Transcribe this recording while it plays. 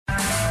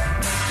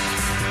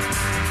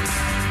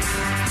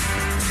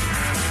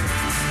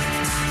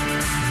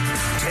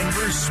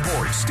Denver's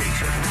sports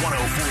station,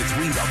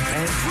 104.3 The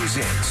Fan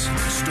presents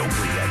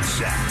Stokely and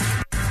Zach.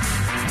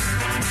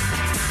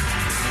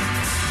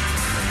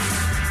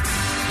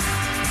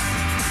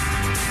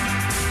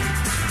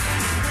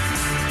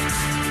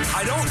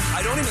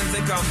 I don't even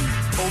think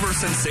I'm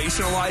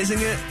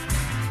over-sensationalizing it,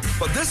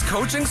 but this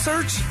coaching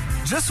search,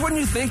 just when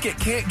you think it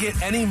can't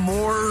get any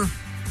more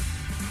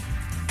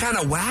kind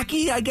of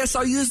wacky, I guess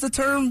I'll use the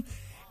term,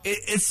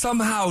 it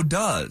somehow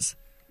does.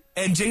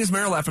 And James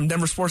Marilat from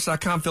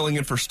DenverSports.com filling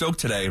in for Stoke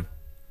today.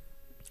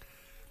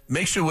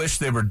 Makes you wish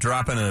they were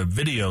dropping a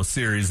video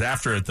series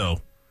after it,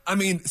 though. I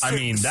mean,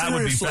 that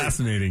would be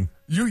fascinating.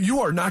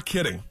 You are not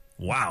kidding.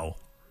 Wow.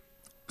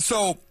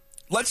 So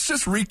let's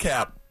just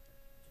recap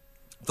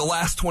the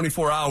last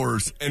 24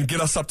 hours and get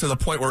us up to the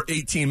point where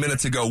 18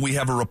 minutes ago we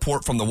have a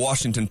report from the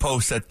Washington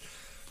Post that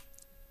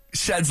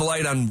sheds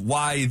light on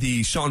why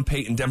the Sean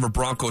Payton Denver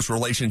Broncos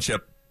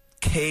relationship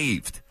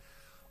caved.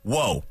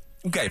 Whoa.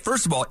 Okay,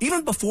 first of all,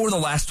 even before the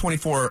last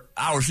 24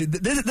 hours,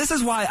 this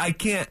is why I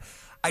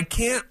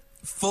can't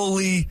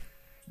fully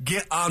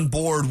get on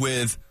board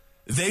with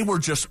they were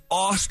just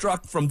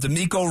awestruck from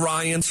DeMeco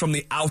Ryans from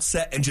the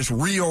outset and just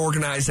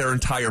reorganized their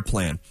entire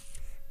plan.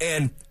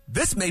 And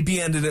this may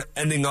be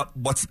ending up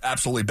what's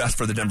absolutely best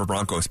for the Denver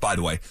Broncos, by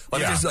the way.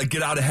 Let me just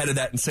get out ahead of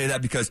that and say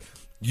that because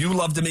you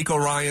love DeMeco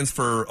Ryans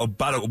for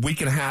about a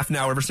week and a half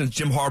now, ever since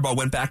Jim Harbaugh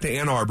went back to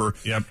Ann Arbor.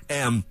 Yep.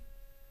 And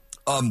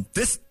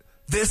this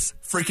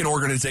freaking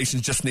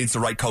organization just needs the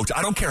right coach.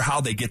 I don't care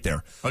how they get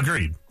there.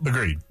 Agreed.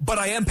 But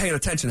I am paying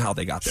attention how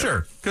they got there.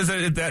 Sure, because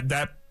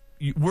that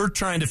we're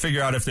trying to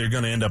figure out if they're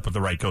going to end up with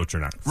the right coach or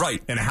not.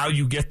 Right. And how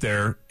you get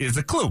there is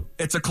a clue.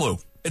 It's a clue.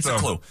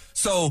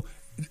 So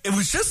it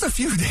was just a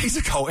few days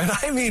ago, and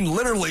I mean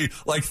literally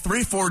like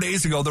 3-4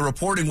 days ago, the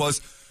reporting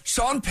was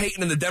Sean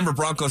Payton and the Denver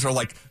Broncos are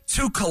like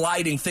two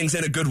colliding things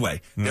in a good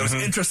way. There was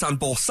interest on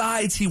both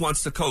sides. He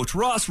wants to coach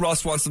Russ.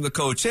 Russ wants him to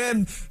coach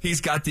him. He's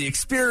got the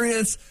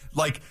experience.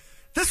 Like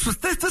this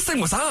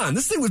thing was on.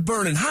 This thing was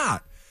burning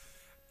hot.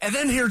 And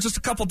then here, just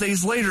a couple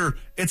days later,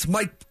 it's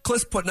Mike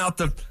Klis putting out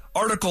the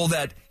article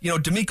that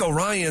DeMeco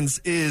Ryans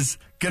is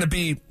going to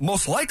be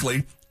most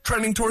likely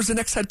trending towards the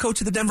next head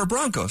coach of the Denver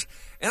Broncos.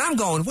 And I'm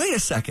going, wait a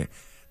second.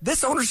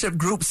 This ownership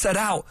group set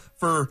out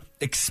for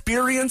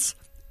experience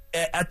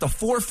at the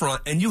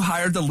forefront, and you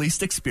hired the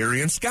least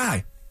experienced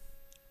guy.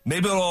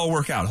 Maybe it'll all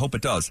work out. I hope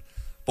it does.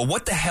 But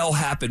what the hell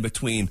happened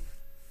between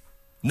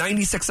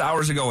 96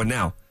 hours ago and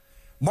now?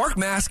 Mark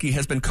Maskey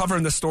has been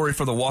covering this story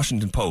for the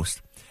Washington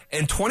Post.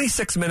 And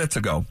 26 minutes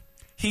ago,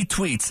 he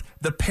tweets,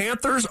 the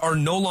Panthers are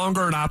no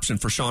longer an option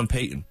for Sean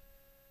Payton.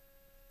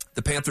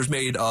 The Panthers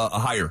made a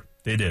hire.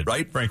 They did.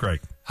 Right? Frank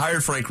Reich.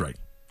 Hired Frank Reich.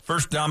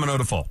 First domino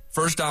to fall.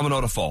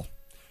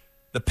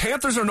 The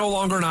Panthers are no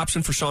longer an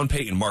option for Sean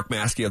Payton, Mark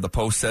Maskey of the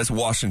Post says,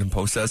 Washington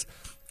Post says.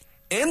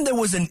 And there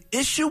was an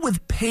issue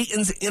with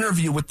Payton's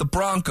interview with the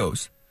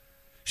Broncos.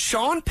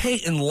 Sean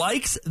Payton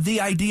likes the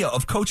idea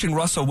of coaching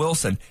Russell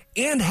Wilson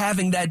and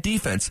having that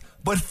defense,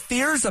 but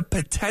fears a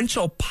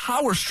potential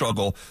power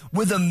struggle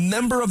with a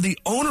member of the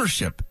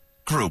ownership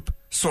group,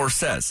 source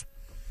says.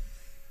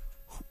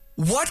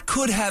 What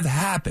could have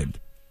happened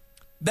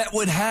that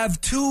would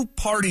have two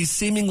parties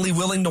seemingly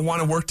willing to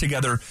want to work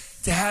together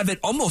to have it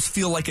almost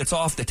feel like it's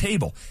off the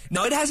table?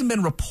 Now, it hasn't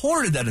been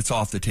reported that it's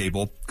off the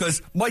table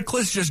because Mike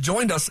Klis just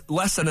joined us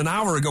less than an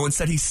hour ago and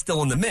said he's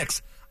still in the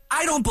mix.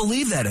 I don't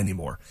believe that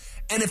anymore.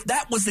 And if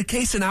that was the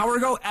case an hour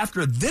ago,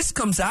 after this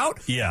comes out,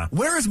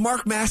 where is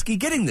Mark Maskey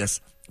getting this?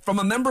 From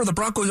a member of the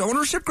Broncos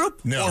ownership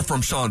group? No. Or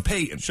from Sean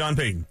Payton? Sean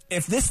Payton.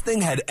 If this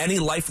thing had any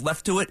life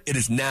left to it, it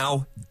is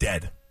now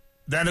dead.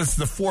 That is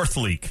the fourth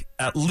leak,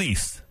 at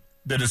least,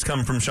 that has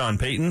come from Sean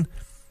Payton.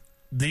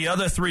 The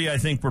other three, I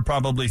think, were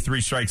probably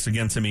three strikes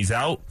against him. He's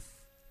out.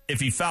 If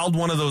he fouled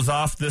one of those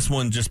off, this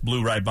one just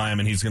blew right by him,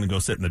 and he's going to go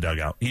sit in the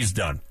dugout. He's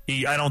done.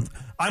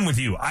 I'm with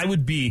you. I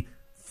would be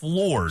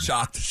floored,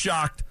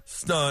 shocked,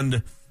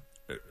 stunned,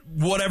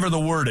 whatever the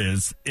word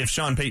is, if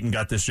Sean Payton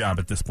got this job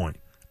at this point.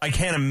 I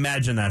can't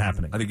imagine that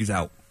happening. I think he's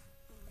out.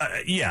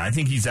 I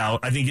think he's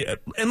out.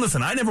 And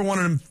listen, I never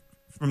wanted him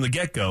from the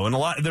get-go,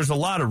 and there's a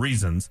lot of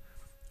reasons.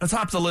 The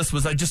top of the list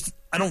was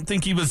I don't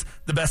think he was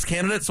the best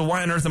candidate, so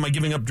why on earth am I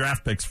giving up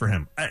draft picks for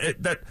him?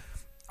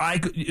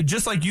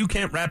 Just like you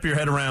can't wrap your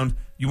head around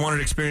you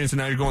wanted experience and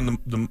now you're going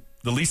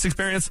the least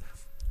experience,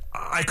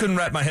 I couldn't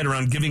wrap my head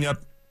around giving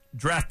up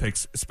draft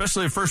picks,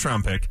 especially a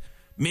first-round pick,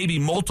 maybe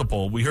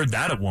multiple. We heard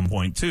that at one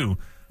point, too,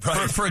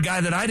 for a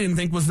guy that I didn't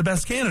think was the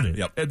best candidate.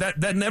 Yep.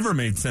 That never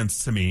made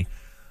sense to me.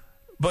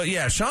 But,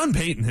 yeah, Sean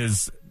Payton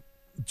has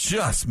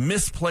just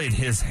misplayed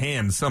his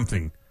hand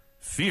something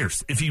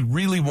fierce. If he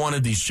really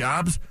wanted these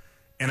jobs,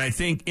 and I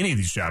think any of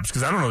these jobs,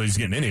 because I don't know if he's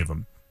getting any of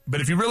them,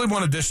 but if he really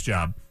wanted this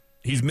job,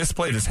 he's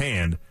misplayed his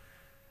hand,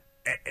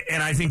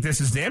 and I think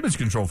this is damage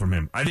control from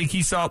him. I think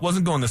he saw it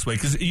wasn't going this way,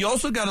 because you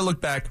also got to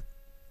look back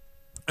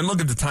and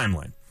look at the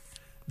timeline.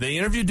 They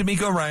interviewed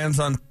DeMeco Ryans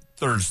on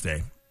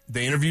Thursday.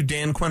 They interviewed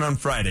Dan Quinn on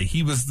Friday.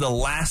 He was the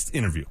last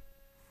interview.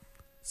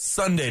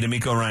 Sunday,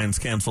 DeMeco Ryans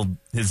canceled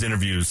his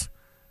interviews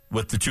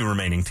with the two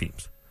remaining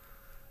teams.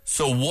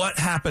 So what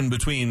happened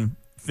between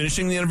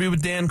finishing the interview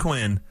with Dan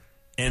Quinn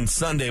and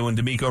Sunday when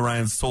DeMeco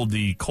Ryans told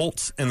the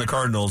Colts and the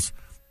Cardinals,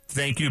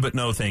 thank you, but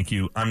no thank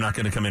you, I'm not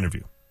going to come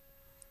interview?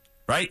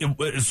 Right?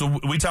 So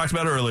we talked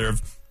about earlier.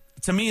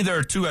 To me, there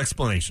are two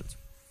explanations.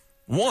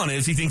 One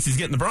is he thinks he's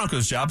getting the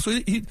Broncos job, so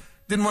he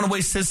didn't want to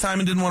waste his time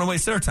and didn't want to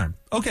waste their time.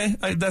 Okay,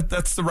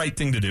 that's the right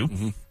thing to do.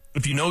 Mm-hmm.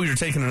 If you know you're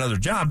taking another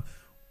job.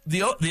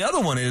 The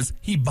other one is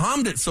he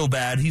bombed it so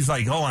bad, he's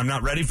like, oh, I'm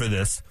not ready for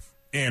this,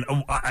 and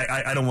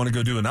I don't want to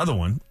go do another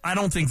one. I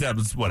don't think that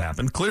was what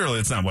happened. Clearly,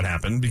 it's not what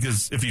happened,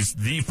 because if he's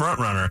the front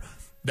runner,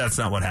 that's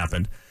not what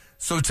happened.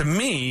 So to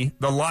me,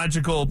 the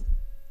logical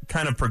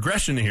kind of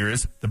progression here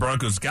is the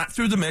Broncos got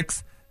through the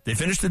mix, they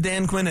finished the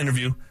Dan Quinn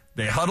interview,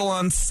 they huddle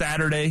on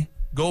Saturday,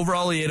 go over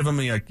all the 8 of them,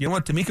 and you're like, you know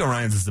what, DeMeco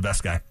Ryans is the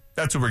best guy.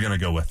 That's what we're going to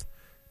go with.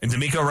 And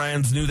DeMeco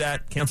Ryans knew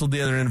that, canceled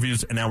the other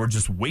interviews, and now we're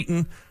just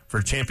waiting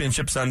for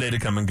Championship Sunday to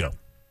come and go.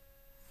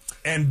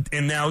 And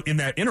now in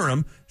that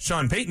interim,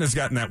 Sean Payton has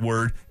gotten that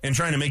word and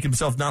trying to make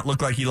himself not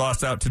look like he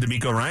lost out to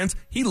DeMeco Ryans.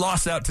 He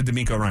lost out to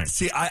DeMeco Ryans.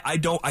 See,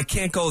 I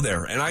can't go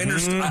there, and I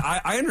understand.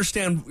 I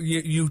understand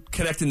you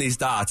connecting these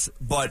dots,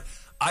 but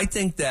I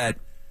think that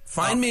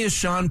find me a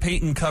Sean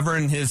Payton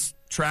covering his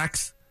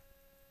tracks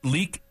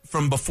leak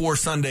from before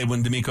Sunday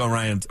when DeMeco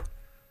Ryans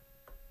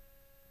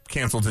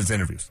canceled his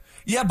interviews.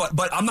 Yeah,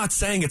 but I'm not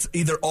saying it's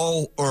either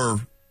all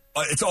or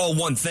it's all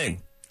one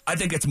thing. I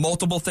think it's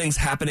multiple things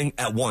happening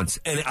at once,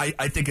 and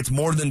I think it's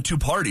more than two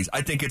parties.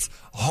 I think it's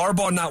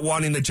Harbaugh not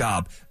wanting the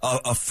job,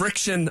 a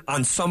friction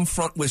on some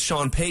front with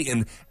Sean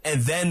Payton,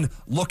 and then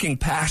looking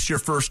past your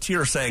first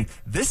tier saying,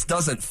 this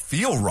doesn't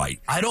feel right.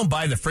 I don't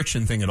buy the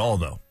friction thing at all,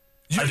 though.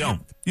 I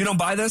don't. You don't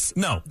buy this?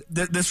 No.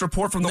 This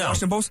report from the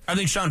Washington Post? I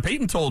think Sean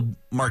Payton told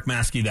Mark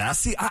Maskey that.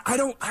 See, I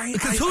don't.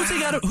 Because who's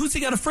he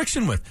got a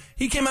friction with?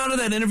 He came out of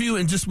that interview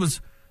and just was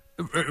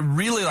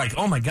really like,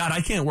 oh my God, I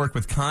can't work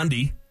with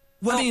Condi.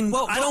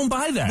 Well, I don't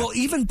buy that. Well,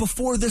 even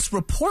before this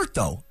report,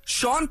 though,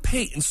 Sean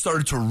Payton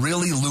started to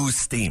really lose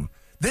steam.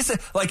 This is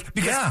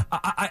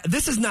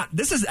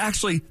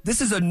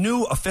this is a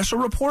new official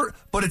report,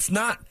 but it's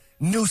not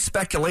new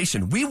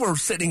speculation. We were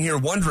sitting here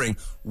wondering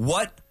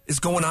what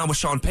is going on with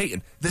Sean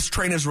Payton. This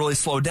train has really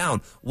slowed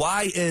down.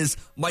 Why is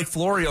Mike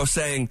Florio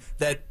saying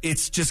that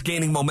it's just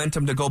gaining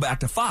momentum to go back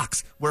to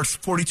Fox, where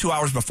 42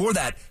 hours before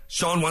that,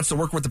 Sean wants to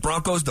work with the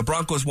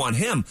Broncos want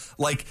him?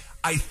 Like,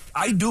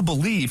 I do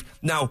believe,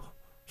 now,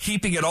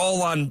 heaping it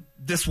all on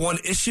this one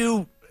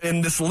issue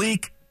and this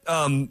leak,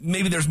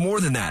 maybe there's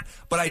more than that.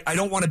 But I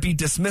don't want to be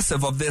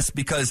dismissive of this,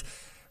 because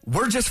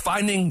we're just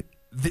finding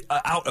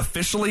out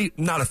officially,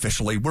 not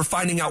officially, we're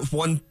finding out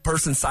one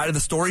person's side of the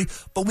story,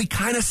 but we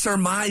kind of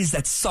surmise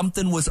that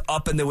something was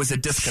up and there was a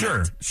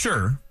disconnect.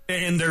 Sure.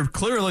 And there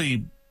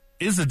clearly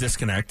is a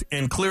disconnect,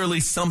 and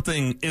clearly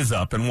something is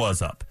up and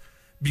was up.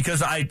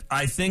 Because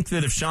I think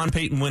that if Sean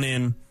Payton went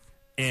in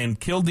and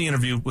killed the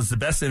interview, was the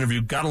best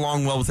interview, got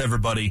along well with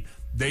everybody,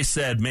 they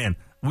said, man,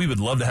 we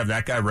would love to have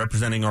that guy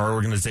representing our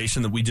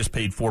organization that we just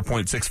paid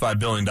 $4.65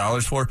 billion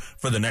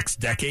for the next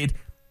decade,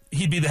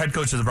 he'd be the head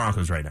coach of the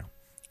Broncos right now.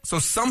 So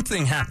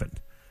something happened.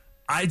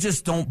 I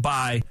just don't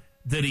buy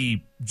that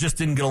he just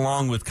didn't get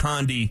along with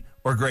Condi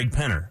or Greg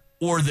Penner,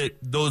 or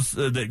that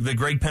that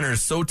Greg Penner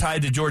is so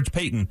tied to George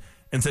Payton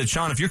and said,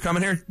 Sean, if you're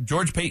coming here,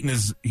 George Payton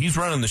he's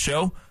running the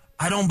show.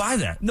 I don't buy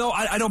that. No,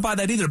 I don't buy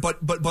that either. But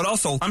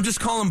also, I'm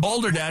just calling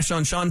balderdash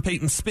on Sean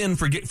Payton's spin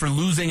for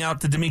losing out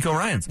to DeMeco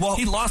Ryans. Well,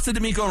 he lost to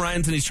DeMeco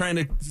Ryans and he's trying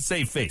to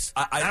save face.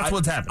 That's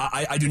what's happening.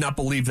 I do not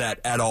believe that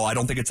at all. I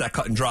don't think it's that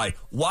cut and dry.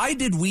 Why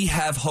did we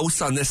have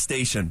hosts on this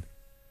station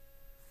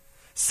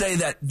say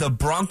that the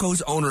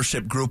Broncos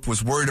ownership group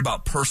was worried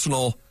about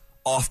personal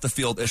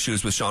off-the-field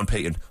issues with Sean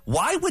Payton?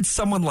 Why would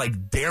someone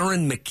like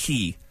Darren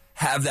McKee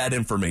have that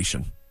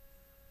information?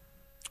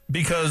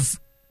 Because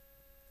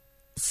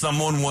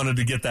someone wanted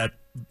to get that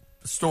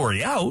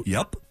story out.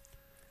 Yep.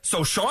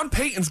 So Sean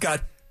Payton's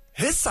got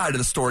his side of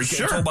the story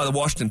getting told by the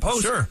Washington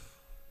Post. Sure.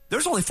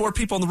 There's only 4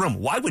 people in the room.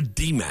 Why would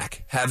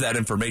DMAC have that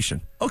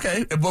information?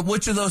 Okay, but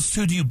which of those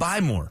two do you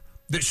buy more?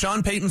 That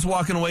Sean Payton's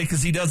walking away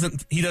because he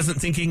doesn't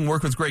think he can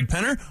work with Greg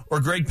Penner,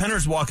 or Greg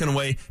Penner's walking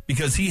away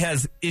because he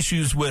has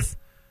issues with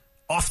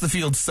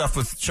off-the-field stuff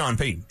with Sean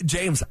Payton?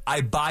 James,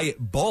 I buy it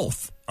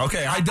both.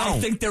 Okay, I don't. I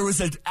think there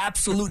was an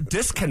absolute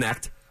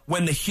disconnect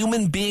when the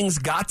human beings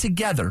got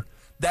together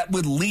that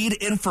would lead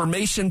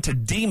information to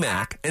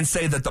DMAC and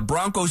say that the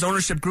Broncos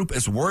ownership group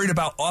is worried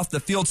about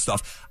off-the-field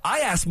stuff. I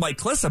asked Mike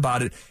Kliss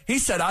about it. He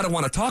said, I don't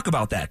want to talk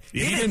about that.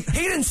 He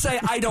didn't say,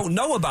 I don't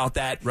know about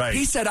that. Right.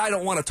 He said, I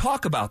don't want to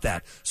talk about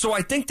that. So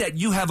I think that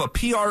you have a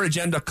PR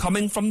agenda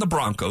coming from the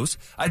Broncos.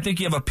 I think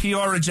you have a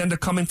PR agenda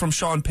coming from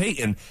Sean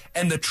Payton.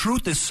 And the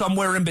truth is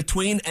somewhere in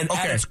between. And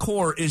at its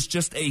core is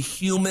just a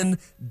human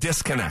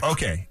disconnect.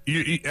 Okay.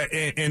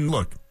 And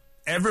look,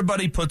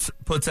 everybody puts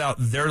out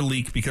their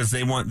leak because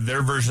they want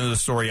their version of the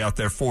story out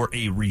there for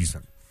a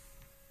reason.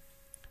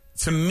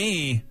 To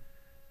me,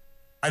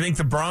 I think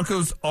the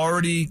Broncos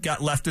already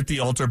got left at the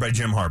altar by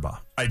Jim Harbaugh.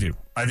 I do.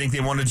 I think they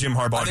wanted Jim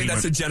Harbaugh. I think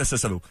that's the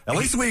genesis of it. At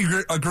least we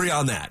agree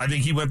on that. I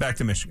think he went back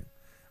to Michigan.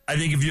 I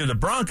think if you're the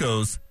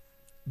Broncos,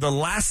 the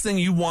last thing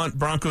you want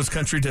Broncos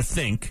country to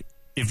think,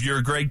 if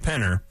you're Greg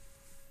Penner,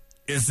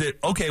 is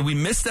that, okay, we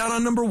missed out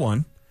on number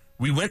 1,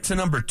 we went to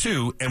number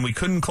 2, and we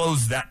couldn't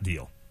close that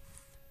deal.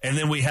 And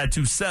then we had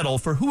to settle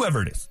for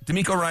whoever it is.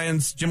 D'Amico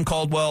Ryans, Jim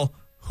Caldwell,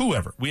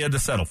 whoever. We had to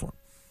settle for him.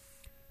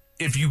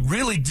 If you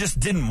really just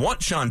didn't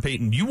want Sean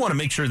Payton, you want to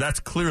make sure that's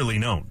clearly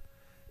known.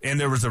 And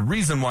there was a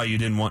reason why you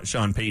didn't want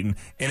Sean Payton,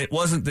 and it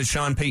wasn't that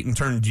Sean Payton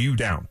turned you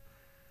down.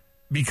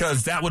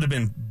 Because that would have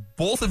been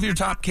both of your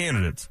top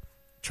candidates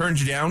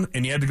turned you down,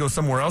 and you had to go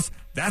somewhere else.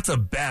 That's a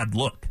bad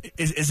look.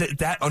 Is it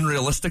that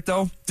unrealistic,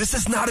 though? This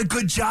is not a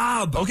good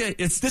job. Okay,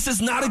 this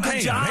is not a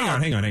good job.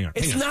 Hang on.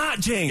 It's not,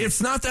 James. It's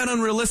not that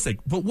unrealistic.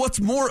 But what's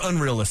more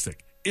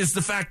unrealistic is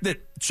the fact that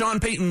Sean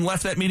Payton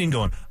left that meeting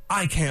going,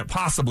 I can't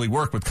possibly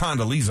work with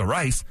Condoleezza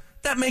Rice.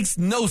 That makes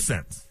no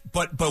sense.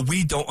 But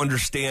we don't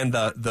understand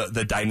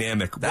the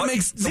dynamic. That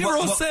makes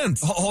zero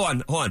sense.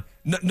 Hold on.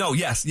 No,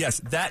 yes.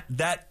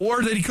 That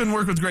or that he couldn't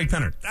work with Greg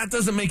Penner. That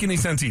doesn't make any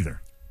sense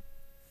either.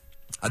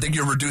 I think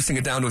you're reducing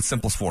it down to its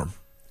simplest form.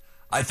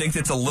 I think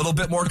it's a little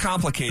bit more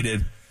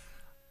complicated.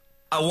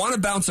 I want to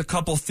bounce a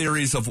couple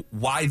theories of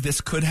why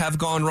this could have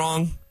gone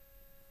wrong.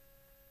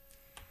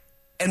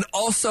 And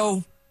also,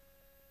 do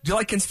you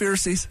like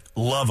conspiracies?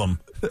 Love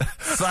them.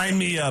 Sign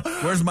me up.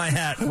 Where's my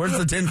hat? Where's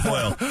the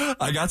tinfoil?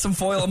 I got some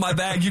foil in my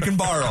bag you can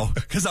borrow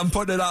because I'm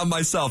putting it on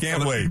myself.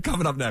 Can't wait.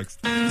 Coming up next.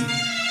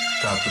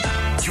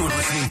 You're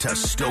listening to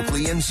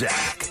Stokely and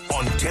Zach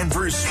on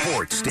Denver's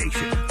Sports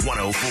Station,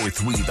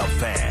 104.3 The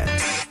Fan.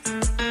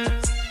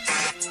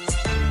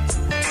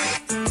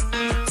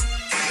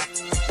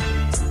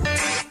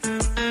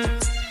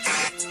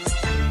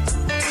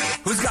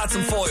 Who's got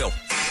some foil?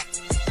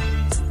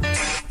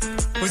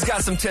 Who's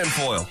got some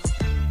tinfoil?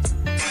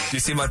 Do you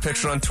see my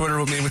picture on Twitter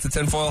with me with the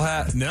tinfoil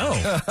hat? No.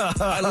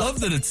 I love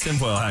that it's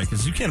tinfoil hat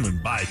because you can't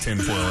even buy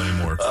tinfoil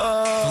anymore.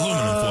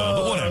 Aluminum foil,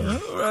 but whatever.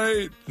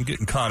 Right. I'm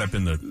getting caught up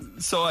in the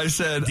So I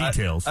said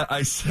details.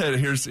 I said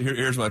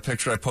here's my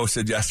picture I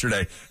posted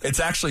yesterday. It's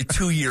actually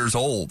 2 years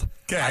old.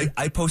 Okay.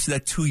 I posted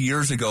that 2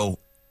 years ago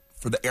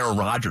for the Aaron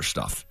Rodgers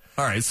stuff.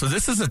 All right, so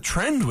this is a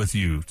trend with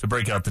you to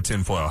break out the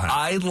tinfoil hat.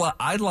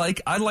 I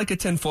like a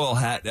tinfoil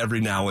hat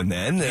every now and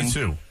then. Me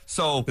too.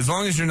 So as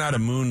long as you're not a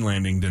moon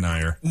landing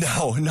denier.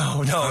 No.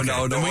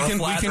 Then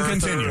we can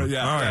continue.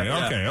 Yeah. All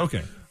right.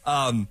 Okay.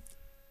 Do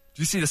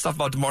you see the stuff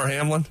about DeMar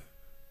Hamlin?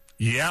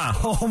 Yeah.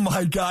 Oh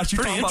my gosh!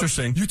 Pretty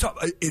interesting.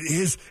 It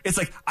is. It's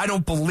like I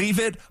don't believe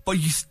it, but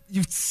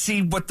you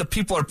see what the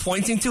people are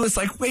pointing to. It's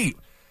like, wait,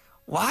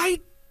 why?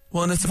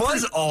 Well, and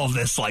was all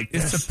this like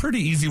this? It's a pretty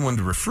easy one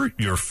to refute,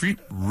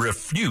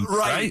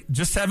 right?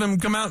 Just have him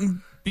come out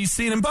and be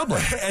seen in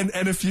public. And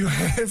if you,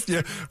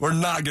 we're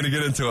not going to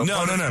get into it.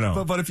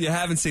 No. But if you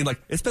haven't seen,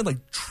 like, it's been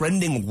like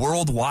trending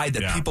worldwide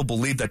that people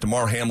believe that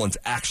DeMar Hamlin's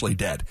actually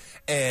dead,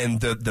 and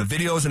the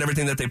videos and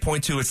everything that they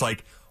point to, it's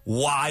like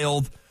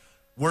wild.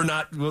 We'll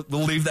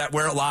leave that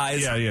where it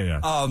lies.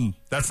 Yeah.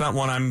 That's not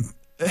one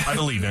I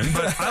believe in,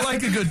 but I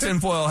like a good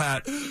tinfoil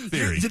hat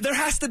theory. There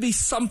has to be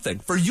something.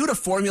 For you to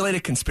formulate a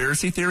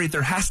conspiracy theory,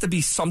 there has to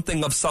be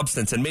something of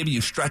substance, and maybe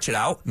you stretch it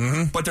out,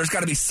 but there's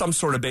got to be some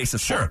sort of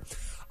basis for it.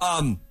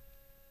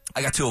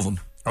 I got 2 of them.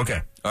 Okay.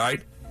 All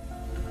right?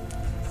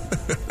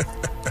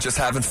 Just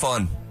having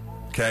fun,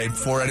 okay,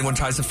 before anyone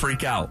tries to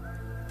freak out.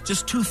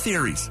 Just 2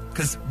 theories,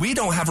 because we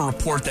don't have a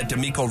report that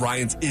D'Amico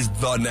Ryans is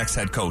the next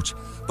head coach,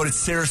 but it's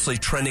seriously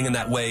trending in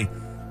that way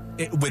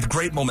with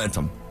great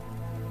momentum.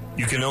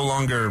 You can no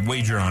longer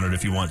wager on it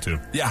if you want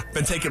to. Yeah,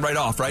 been taken right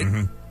off, right?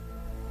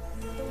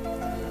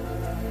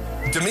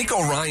 D'Amico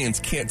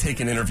Ryans can't take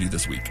an interview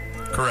this week.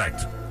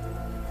 Correct.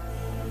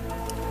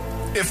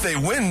 If they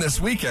win this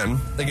weekend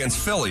against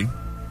Philly,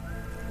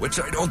 which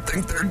I don't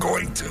think they're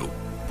going to,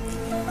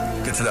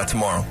 get to that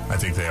tomorrow. I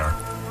think they are.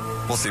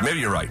 We'll see. Maybe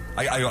you're right.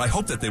 I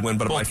hope that they win,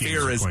 but my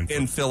fear is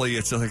in Philly,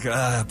 it's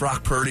like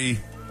Brock Purdy.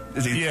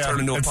 Is he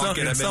turned into a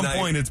pumpkin at midnight? At some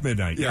point, it's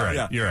midnight.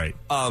 You're right.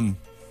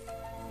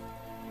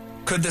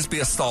 Could this be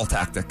a stall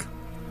tactic?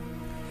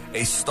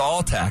 A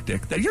stall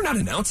tactic that you're not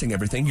announcing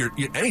everything. You're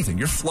anything.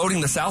 You're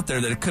floating this out there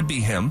that it could be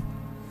him,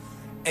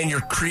 and you're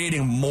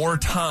creating more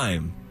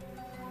time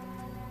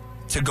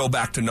to go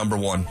back to number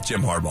 1,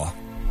 Jim Harbaugh.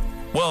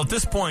 Well, at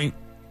this point,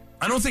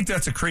 I don't think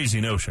that's a crazy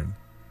notion.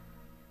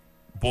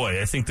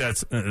 Boy, I think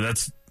that's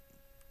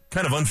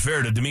kind of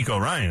unfair to D'Amico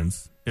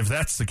Ryans if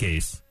that's the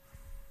case,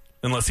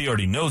 unless he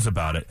already knows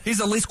about it. He's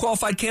the least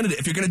qualified candidate.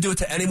 If you're going to do it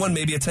to anyone,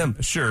 maybe it's him.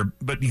 Sure,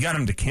 but you got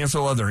him to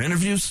cancel other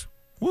interviews?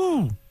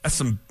 Woo! That's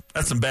some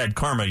bad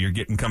karma you're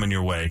getting coming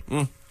your way.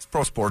 It's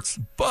pro sports.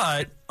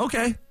 But,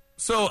 okay.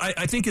 So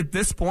I think at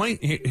this point,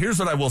 here's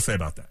what I will say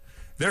about that.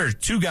 There are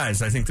 2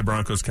 guys I think the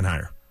Broncos can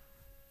hire.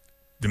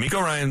 D'Amico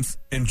Ryans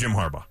and Jim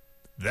Harbaugh.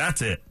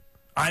 That's it.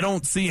 I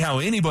don't see how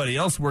anybody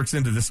else works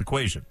into this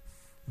equation.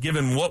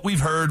 Given what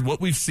we've heard,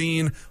 what we've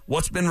seen,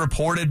 what's been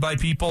reported by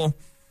people.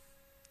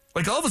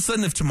 Like, all of a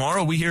sudden, if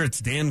tomorrow we hear it's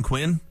Dan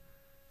Quinn,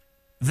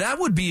 that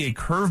would be a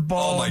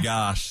curveball. Oh, my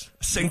gosh.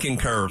 Sinking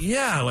curve.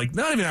 Yeah, like,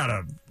 not even out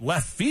of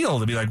left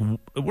field to be like,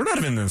 we're not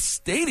even in the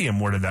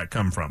stadium. Where did that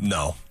come from?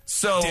 No.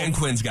 So Dan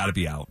Quinn's got to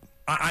be out.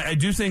 I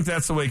do think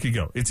that's the way it could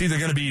go. It's either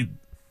going to be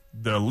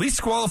the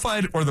least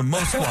qualified or the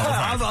most qualified.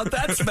 How about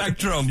that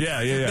spectrum?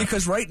 Yeah.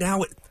 Because right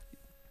now,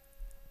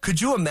 could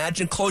you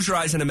imagine, close your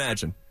eyes and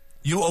imagine,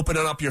 you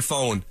opening up your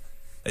phone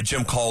and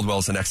Jim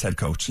Caldwell's the next head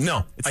coach?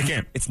 No, I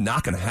can't. It's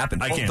not going to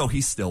happen. I can't. Although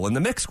he's still in the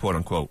mix, quote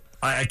unquote.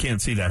 I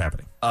can't see that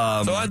happening.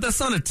 So that's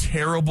not a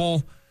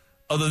terrible,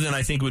 other than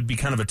I think it would be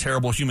kind of a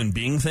terrible human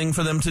being thing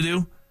for them to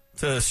do,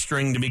 to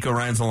string D'Amico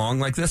Ryans along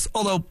like this.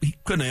 Although he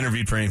couldn't have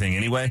interviewed for anything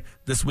anyway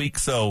this week.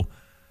 So,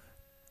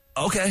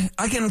 okay,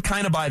 I can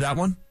kind of buy that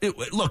one.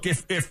 Look,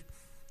 if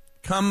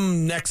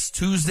come next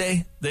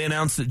Tuesday they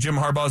announce that Jim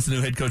Harbaugh is the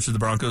new head coach of the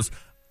Broncos,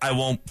 I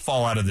won't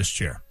fall out of this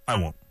chair. I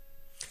won't.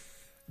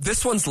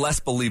 This one's less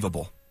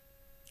believable.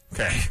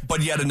 Okay.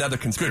 But yet another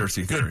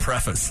conspiracy theory. Good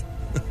preface.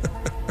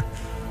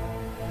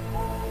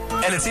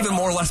 And it's even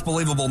more less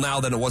believable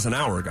now than it was an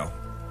hour ago.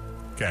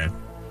 Okay.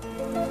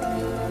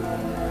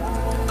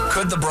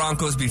 Could the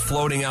Broncos be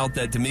floating out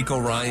that D'Amico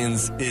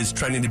Ryans is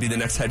trending to be the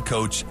next head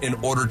coach in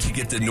order to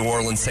get the New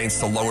Orleans Saints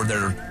to lower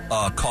their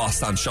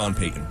cost on Sean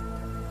Payton?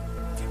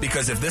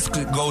 Because if this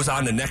goes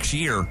on to next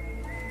year,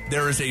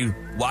 there is a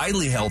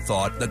widely held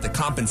thought that the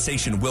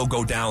compensation will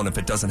go down if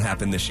it doesn't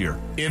happen this year.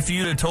 If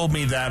you'd have told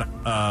me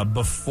that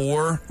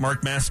before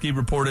Mark Maskey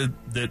reported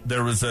that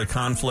there was a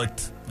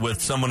conflict with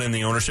someone in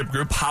the ownership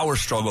group, power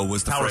struggle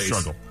was the phrase.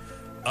 Power struggle.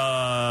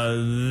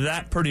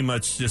 That pretty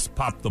much just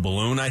popped the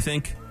balloon, I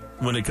think,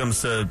 when it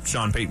comes to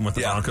Sean Payton with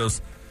the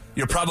Broncos.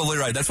 You're probably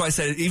right. That's why I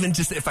said, even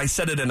just if I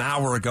said it an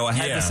hour ago, I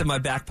had this in my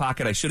back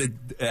pocket. I should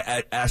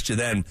have asked you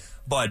then.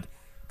 But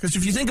because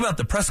if you think about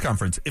the press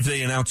conference, if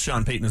they announce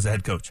Sean Payton as the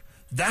head coach,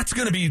 that's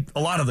going to be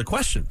a lot of the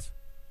questions,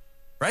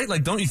 right?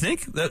 Like, don't you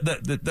think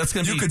that's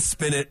going to be? You could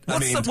spin it.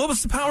 What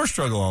was the power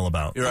struggle all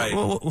about? You're right.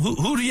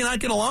 Who do you not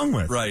get along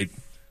with? Right.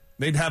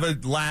 They'd have a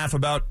laugh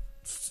about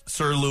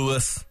Sir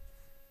Lewis.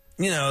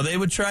 They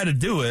would try to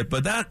do it,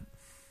 but that.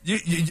 You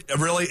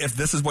really, if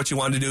this is what you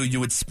wanted to do, you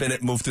would spin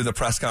it, move through the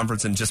press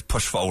conference, and just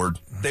push forward.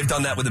 They've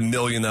done that with a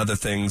million other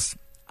things.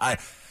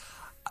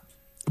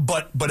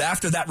 But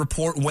after that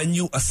report, when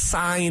you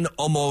assign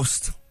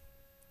almost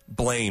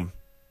blame,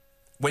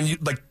 when you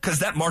because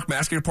that Mark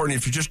Maskey report, and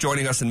if you're just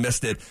joining us and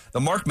missed it,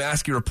 the Mark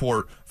Maskey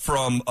report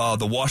from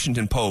the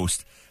Washington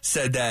Post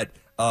said that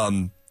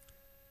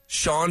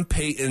Sean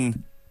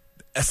Payton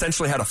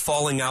essentially had a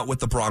falling out with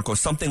the Broncos.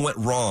 Something went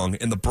wrong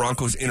in the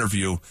Broncos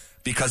interview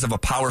because of a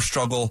power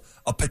struggle,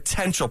 a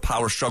potential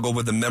power struggle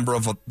with a member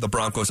of the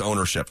Broncos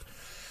ownership.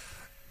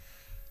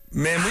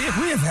 Man,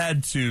 we have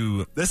had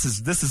to. This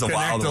is a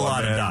wild one, a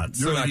lot man. of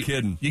dots. You're so not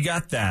kidding. You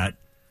got that.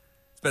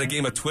 It's been a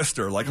game of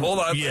Twister. Like, hold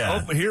on,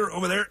 over here,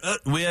 over there.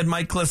 We had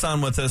Mike Kliss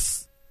on with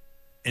us,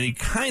 and he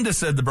kind of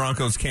said the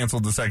Broncos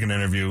canceled the second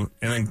interview,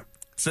 and then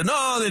said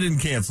no, they didn't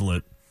cancel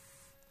it.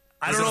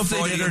 I don't know if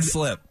they did or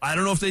slip. I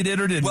don't know if they did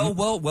or didn't.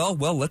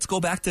 Well. Let's go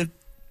back to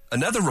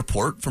another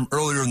report from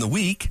earlier in the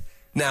week.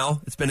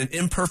 Now, it's been an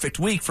imperfect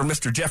week for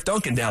Mr. Jeff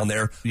Duncan down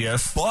there.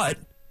 Yes. But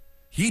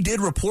he did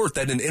report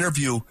that in an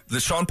interview that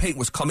Sean Payton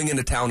was coming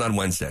into town on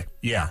Wednesday.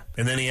 Yeah.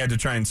 And then he had to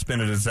try and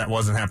spin it as that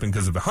wasn't happening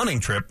because of the hunting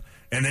trip.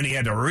 And then he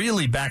had to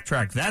really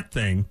backtrack that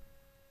thing.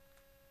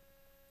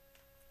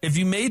 If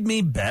you made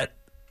me bet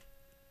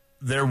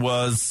there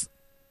was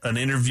an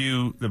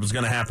interview that was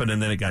going to happen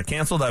and then it got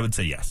canceled, I would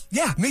say yes.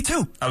 Yeah, me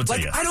too. I would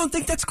say yes. I don't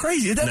think that's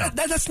crazy.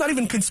 That's not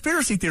even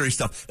conspiracy theory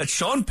stuff. That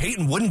Sean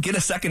Payton wouldn't get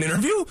a second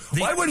interview?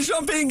 Why wouldn't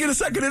Sean Payton get a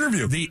second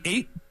interview? The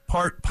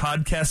 8-part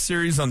podcast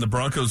series on the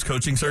Broncos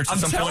coaching search at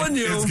some point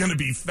is going to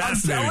be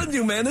fascinating. I'm telling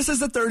you, man, this is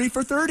the 30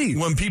 for 30.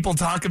 When people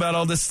talk about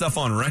all this stuff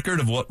on record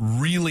of what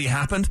really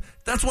happened,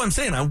 that's what I'm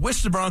saying. I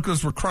wish the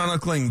Broncos were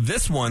chronicling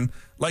this one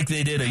like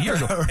they did a year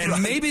ago. Right.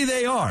 And maybe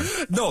they are.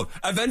 No,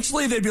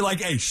 eventually they'd be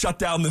like, hey, shut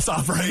down this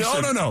operation.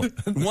 No.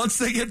 Once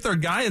they get their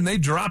guy and they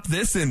drop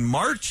this in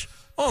March,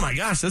 oh my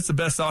gosh, that's the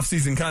best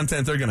offseason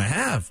content they're going to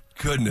have.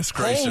 Goodness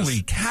gracious.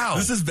 Holy cow.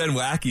 This has been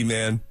wacky,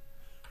 man.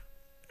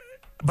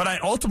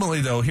 But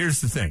ultimately, though, here's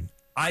the thing.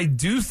 I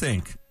do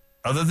think,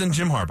 other than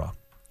Jim Harbaugh,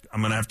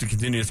 I'm going to have to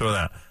continue to throw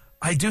that out,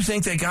 I do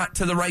think they got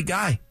to the right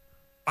guy.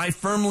 I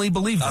firmly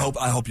believe that.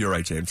 I hope you're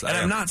right, James. And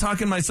I'm not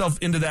talking myself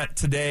into that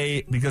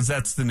today because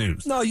that's the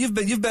news. No, you've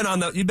been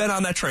on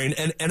that train,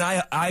 and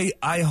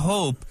I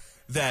hope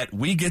that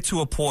we get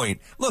to a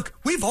point. Look,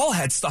 we've all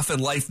had stuff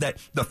in life that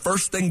the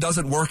first thing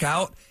doesn't work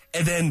out,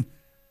 and then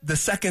the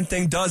second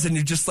thing does, and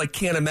you just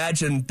can't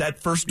imagine that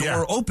first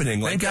door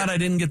opening. Thank God I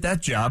didn't get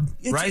that job.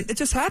 Right? It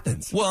just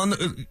happens. Well,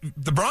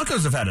 the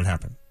Broncos have had it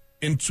happen.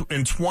 In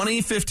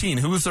 2015,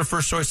 who was their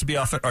first choice to be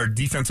our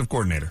defensive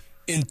coordinator?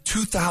 In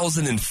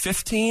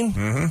 2015?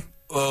 Mm-hmm.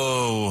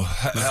 Oh,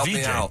 help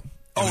me out.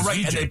 Oh,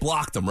 right, and they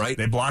blocked him, right?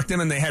 They blocked him,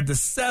 and they had to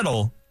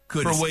settle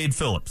for Wade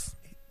Phillips.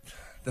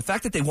 The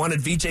fact that they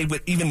wanted VJ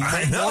with even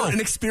more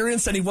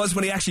inexperience than he was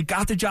when he actually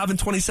got the job in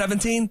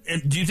 2017.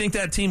 And do you think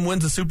that team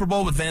wins a Super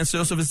Bowl with Vance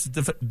Joseph as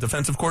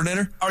defensive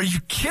coordinator? Are you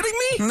kidding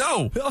me?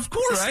 No. Of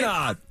course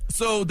not.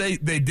 So they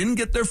didn't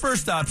get their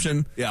first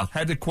option. Yeah.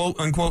 Had to, quote,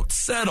 unquote,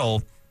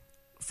 settle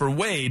for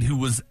Wade, who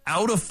was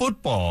out of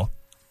football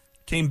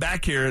came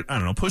back here at, I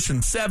don't know,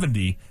 pushing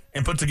 70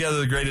 and put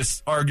together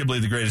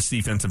arguably the greatest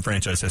defense in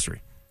franchise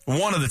history.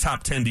 One of the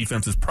top 10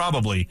 defenses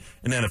probably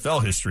in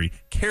NFL history,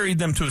 carried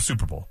them to a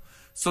Super Bowl.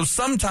 So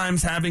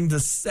sometimes having to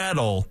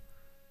settle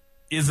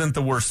isn't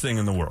the worst thing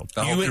in the world.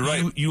 You're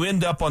right. You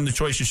end up on the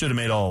choice you should have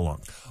made all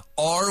along.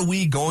 Are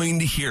we going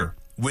to hear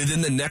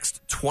within the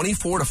next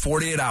 24 to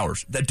 48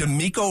 hours that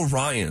DeMeco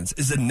Ryans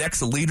is the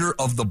next leader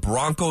of the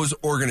Broncos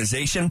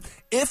organization?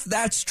 If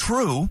that's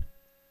true,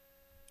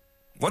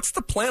 what's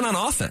the plan on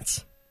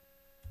offense?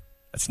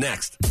 That's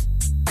next.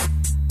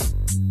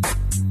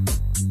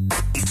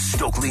 It's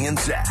Stokely and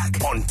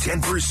Zach on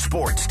Denver's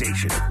Sports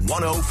Station,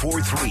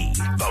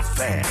 104.3 The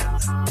Fan.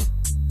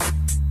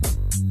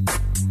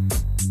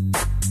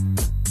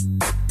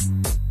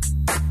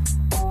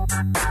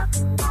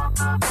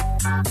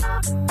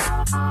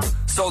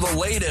 So the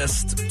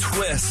latest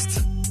twist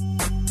in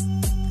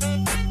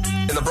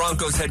the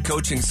Broncos head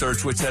coaching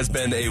search, which has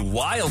been a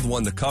wild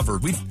one to cover.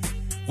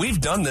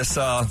 We've done this,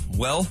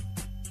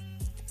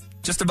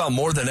 just about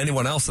more than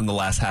anyone else in the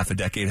last half a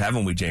decade,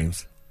 haven't we,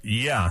 James?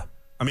 Yeah.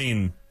 I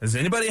mean, has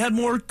anybody had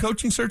more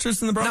coaching searches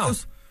than the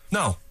Broncos?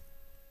 No.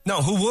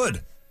 Who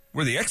would?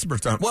 We're the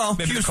experts on it. Well,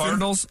 maybe Houston. the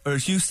Cardinals Or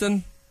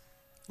Houston.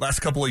 last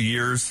couple of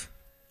years.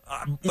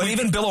 But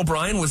even Bill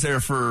O'Brien was there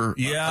for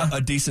Yeah. a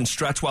decent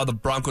stretch while the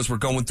Broncos were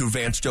going through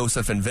Vance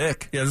Joseph and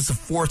Vic. Yeah, this is the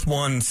fourth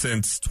one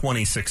since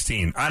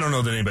 2016. I don't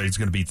know that anybody's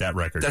going to beat that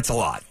record. That's a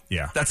lot.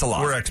 Yeah. That's a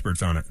lot. We're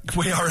experts on it.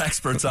 We are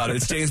experts on it.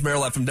 It's James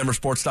Merrillat from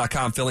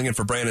DenverSports.com filling in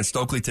for Brandon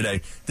Stokely today.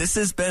 This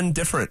has been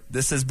different.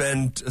 This has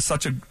been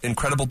such an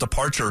incredible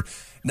departure,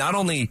 not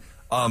only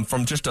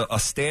from just a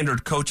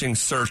standard coaching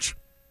search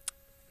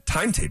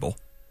timetable.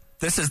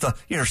 This is the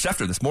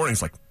Interceptor this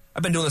morning's like,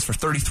 I've been doing this for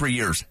 33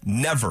 years.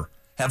 Never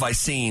have I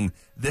seen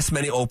this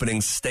many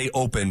openings stay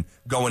open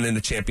going into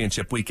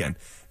championship weekend.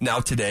 Now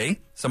today,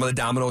 some of the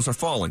dominoes are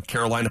falling.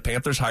 Carolina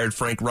Panthers hired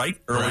Frank Wright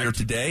earlier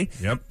today.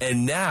 Yep.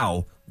 And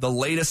now the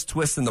latest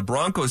twist in the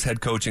Broncos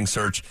head coaching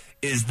search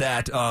is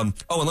that, and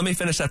let me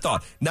finish that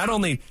thought. Not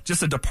only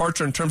just a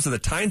departure in terms of the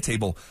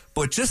timetable,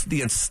 but just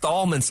the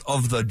installments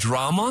of the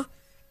drama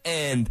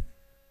and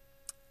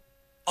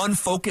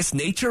unfocused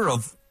nature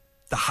of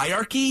the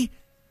hierarchy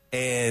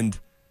and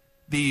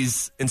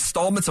these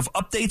installments of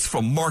updates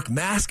from Mark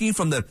Maskey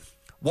from the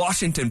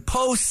Washington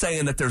Post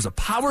saying that there's a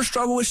power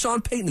struggle with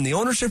Sean Payton and the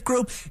ownership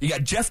group. You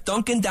got Jeff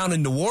Duncan down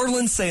in New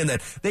Orleans saying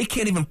that they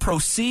can't even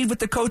proceed with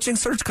the coaching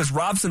search because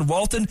Robson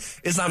Walton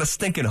is on a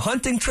stinking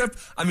hunting trip.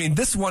 I mean,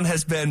 this one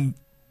has been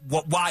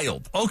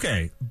wild.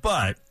 Okay,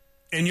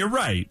 and you're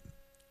right,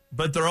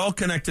 but they're all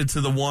connected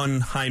to the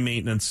one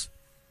high-maintenance,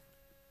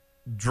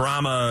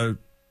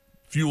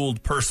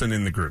 drama-fueled person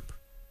in the group,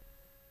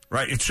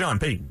 right? It's Sean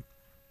Payton.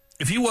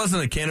 If he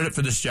wasn't a candidate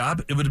for this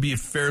job, it would be a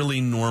fairly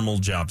normal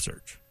job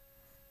search,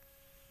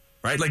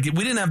 right? Like, we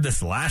didn't have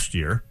this last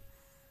year.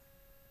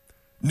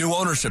 New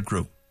ownership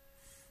group.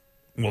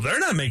 Well, they're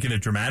not making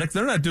it dramatic.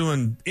 They're not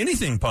doing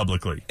anything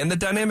publicly. And the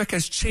dynamic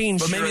has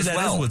changed. But maybe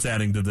that is what's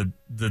adding to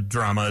the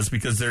drama is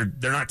because they're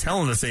not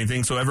telling us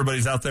anything, so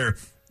everybody's out there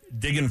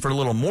digging for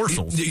little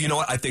morsels. You know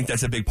what? I think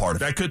that's a big part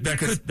of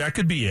it. That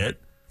could be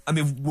it. I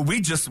mean,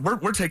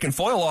 we're taking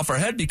foil off our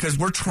head because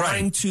we're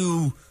trying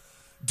to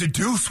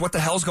deduce what the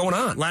hell's going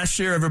on. Last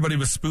year, everybody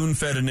was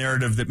spoon-fed a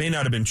narrative that may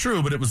not have been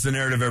true, but it was the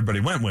narrative everybody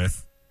went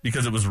with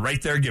because it was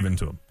right there given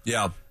to them.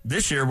 Yeah.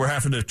 This year, we're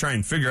having to try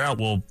and figure out,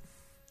 well,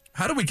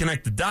 how do we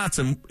connect the dots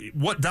and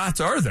what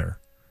dots are there?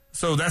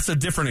 So that's a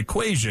different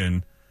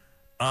equation.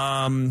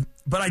 But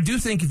I do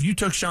think if you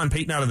took Sean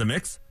Payton out of the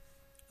mix,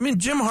 I mean,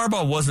 Jim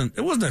Harbaugh wasn't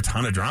a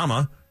ton of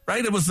drama,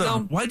 right? It was,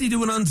 why'd he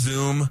do it on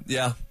Zoom?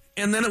 Yeah.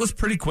 And then it was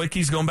pretty quick.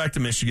 He's going back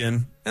to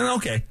Michigan. And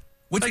okay.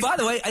 Which, by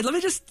the way, let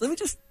me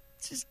just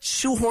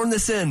shoehorn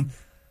this in.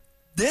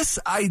 This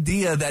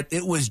idea that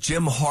it was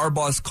Jim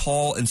Harbaugh's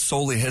call and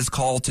solely his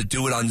call to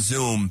do it on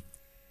Zoom,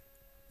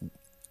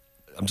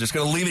 I'm just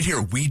going to leave it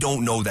here. We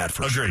don't know that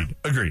for sure.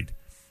 Agreed.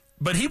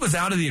 But he was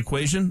out of the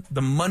equation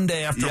the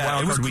Monday after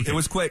wild card weekend. It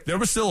was quick. There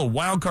was still a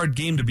wild card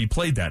game to be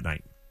played that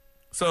night.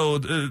 So,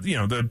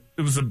 it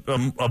was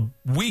a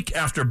week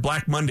after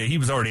Black Monday. He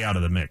was already out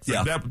of the mix.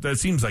 Yeah. Like that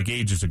seems like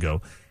ages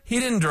ago. He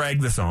didn't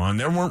drag this on.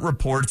 There weren't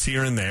reports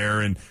here and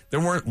there, and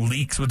there weren't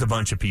leaks with a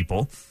bunch of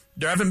people.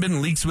 There haven't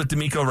been leaks with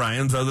DeMeco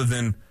Ryans other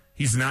than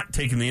he's not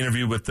taking the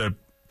interview with the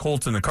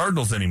Colts and the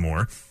Cardinals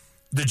anymore.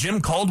 The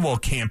Jim Caldwell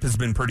camp has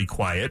been pretty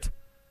quiet.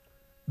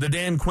 The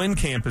Dan Quinn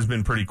camp has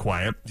been pretty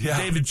quiet. Yeah.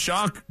 David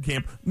Shaw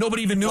camp,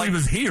 nobody even knew he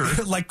was here.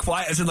 Like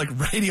quiet, as in like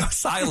radio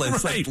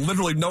silence. Right. Like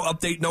literally no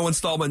update, no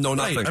installment, no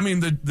nothing. Right. I mean,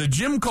 the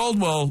Jim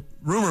Caldwell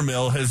rumor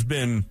mill has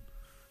been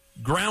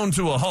ground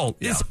to a halt.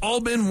 Yeah. It's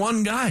all been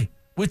one guy,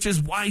 which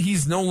is why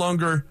he's no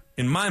longer,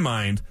 in my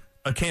mind,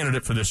 a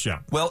candidate for this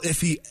job. Well, if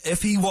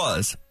he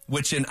was,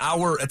 which at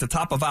the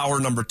top of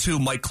hour number 2,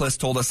 Mike Kliss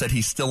told us that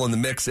he's still in the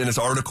mix. In his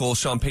article,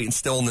 Sean Payton's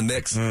still in the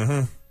mix.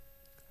 Mm-hmm.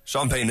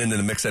 Sean Payton isn't in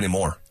the mix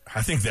anymore.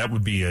 I think that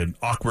would be an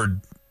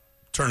awkward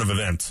turn of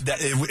events. That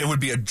it would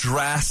be a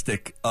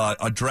drastic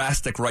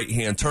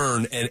right-hand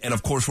turn. And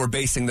of course, we're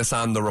basing this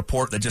on the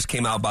report that just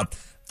came out about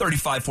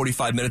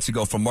 45 minutes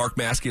ago from Mark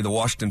Maskey of the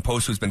Washington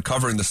Post, who's been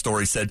covering the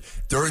story, said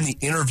during the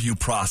interview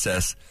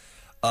process,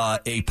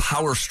 a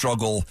power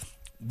struggle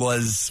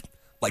was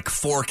like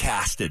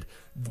forecasted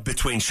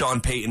between Sean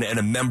Payton and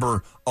a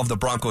member of the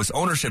Broncos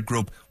ownership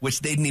group,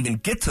 which they didn't even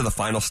get to the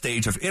final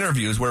stage of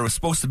interviews where it was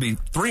supposed to be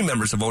 3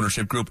 members of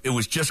ownership group. It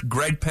was just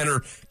Greg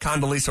Penner,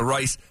 Condoleezza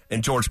Rice,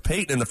 and George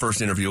Payton in the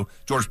first interview.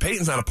 George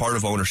Payton's not a part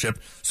of ownership.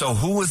 So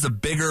who was the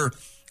bigger,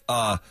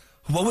 what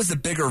was the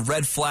bigger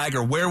red flag,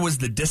 or where was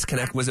the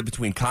disconnect? Was it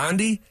between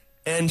Condi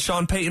and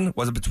Sean Payton?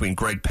 Was it between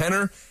Greg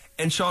Penner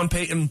and Sean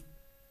Payton?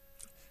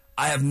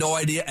 I have no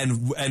idea,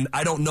 and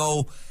I don't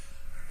know.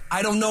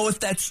 I don't know if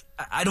that's.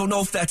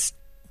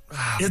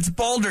 It's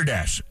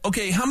balderdash.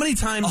 Okay, how many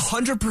times?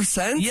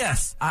 100%?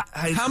 Yes.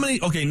 How many?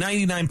 Okay,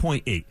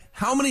 99.8.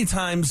 How many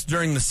times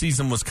during the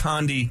season was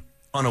Condi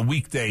on a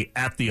weekday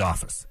at the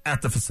office,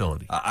 at the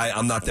facility?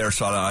 I'm not there,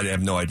 so I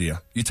have no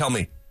idea. You tell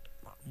me.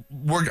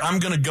 I'm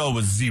going to go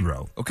with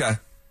 0. Okay.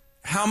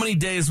 How many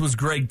days was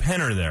Greg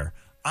Penner there?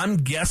 I'm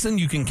guessing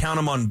you can count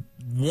him on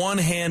one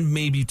hand,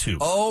 maybe 2.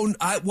 Oh,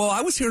 I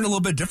was hearing a little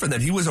bit different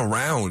that he was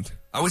around.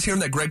 I was hearing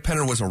that Greg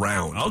Penner was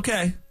around.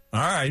 Okay. All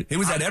right. He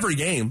was at every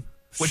game.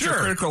 Which sure. are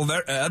critical of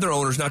other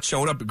owners not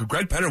showing up.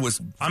 Greg Penner was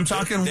I'm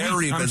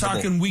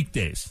talking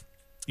weekdays.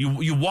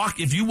 You walk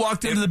if you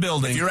walked into the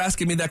building. If you're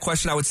asking me that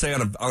question, I would say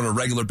on a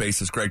regular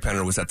basis, Greg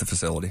Penner was at the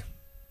facility.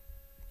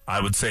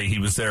 I would say he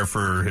was there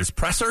for his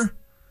presser.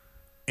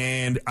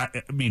 And I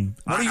mean,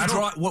 what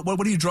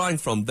are you drawing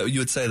from that you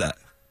would say that?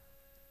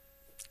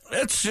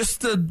 It's just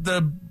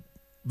the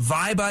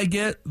vibe I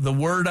get, the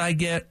word I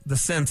get, the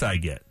sense I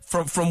get.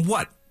 From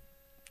what?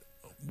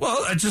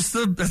 Well, that's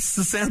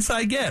the sense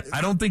I get.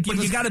 I don't think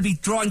you got to be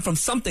drawing from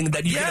something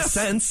that you get a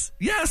sense.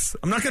 Yes.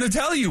 I'm not going to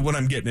tell you what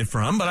I'm getting it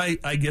from, but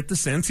I get the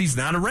sense he's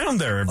not around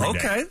there every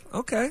day.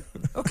 Okay.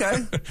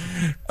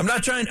 I'm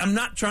not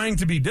trying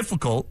to be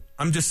difficult.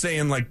 I'm just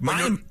saying, like,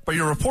 but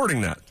you're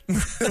reporting that.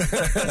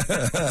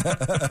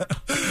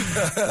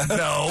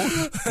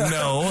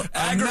 No.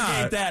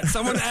 Aggregate that.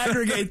 Someone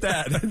aggregate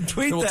that.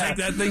 Tweet we'll that.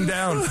 Take that thing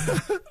down.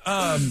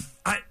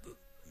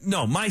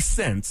 No, my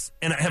sense,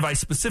 and have I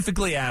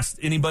specifically asked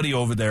anybody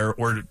over there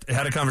or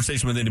had a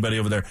conversation with anybody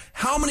over there,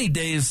 how many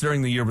days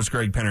during the year was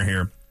Greg Penner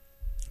here?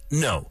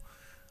 No.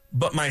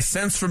 But my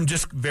sense from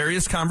just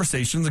various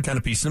conversations and kind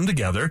of piecing them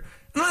together,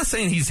 I'm not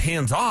saying he's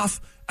hands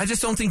off. I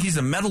just don't think he's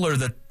a meddler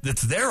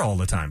that's there all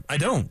the time. I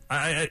don't.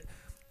 I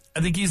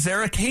think he's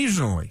there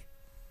occasionally.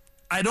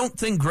 I don't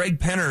think Greg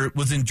Penner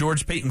was in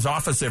George Payton's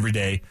office every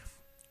day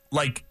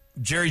like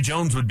Jerry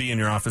Jones would be in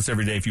your office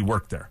every day if you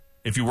worked there,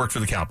 if you worked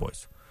for the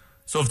Cowboys.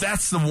 So if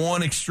that's the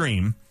one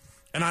extreme,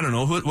 and I don't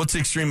know, what's the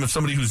extreme of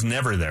somebody who's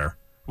never there,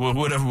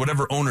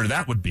 whatever owner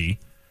that would be,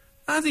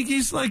 I think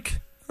he's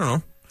like, I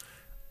don't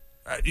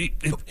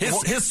know.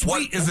 His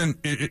suite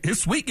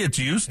gets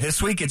used. His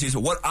suite gets used.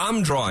 What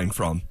I'm drawing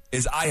from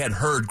is I had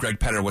heard Greg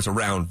Penner was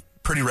around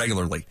pretty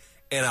regularly.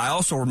 And I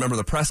also remember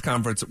the press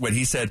conference when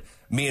he said,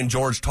 me and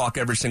George talk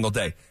every single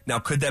day. Now,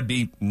 could that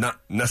be not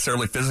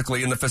necessarily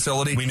physically in the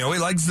facility? We know he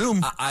likes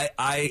Zoom.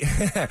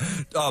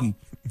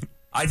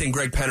 I think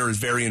Greg Penner is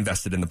very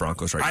invested in the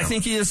Broncos right now. I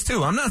think he is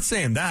too. I'm not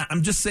saying that.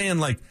 I'm just saying,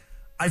 like,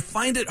 I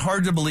find it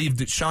hard to believe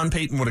that Sean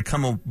Payton would have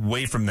come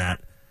away from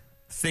that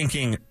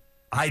thinking,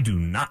 I do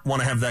not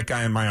want to have that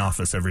guy in my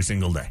office every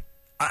single day.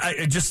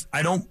 I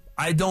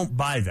don't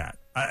buy that.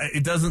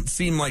 It doesn't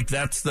seem like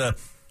that's the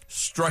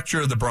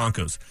structure of the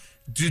Broncos.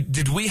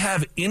 Did we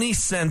have any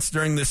sense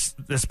during this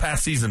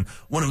past season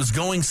when it was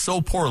going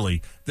so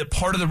poorly that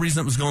part of the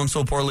reason it was going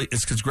so poorly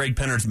is because Greg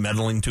Penner's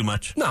meddling too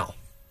much? No.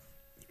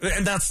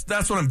 And that's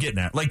what I'm getting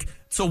at. Like,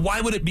 so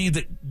why would it be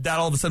that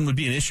all of a sudden would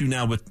be an issue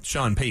now with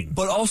Sean Payton?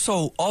 But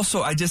also,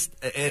 I just,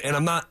 and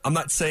I'm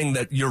not saying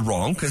that you're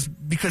wrong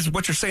because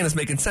what you're saying is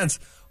making sense.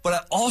 But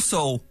I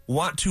also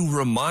want to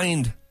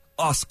remind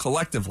us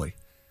collectively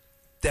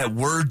that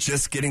we're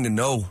just getting to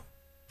know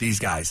these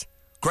guys.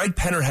 Greg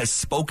Penner has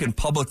spoken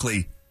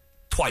publicly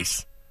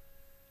twice.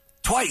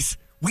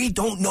 We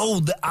don't know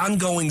the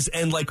ongoings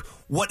and like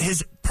what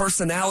his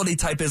personality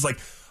type is.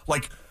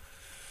 Like,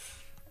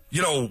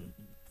 you know,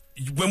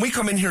 when we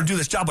come in here and do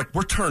this job, like,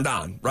 we're turned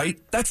on, right?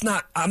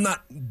 I'm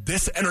not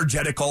this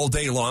energetic all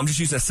day long. I'm just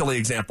using a silly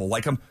example.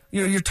 Like,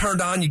 you're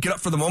turned on, you get up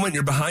for the moment,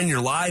 you're behind,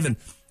 you're live, and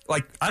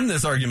like, I'm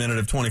this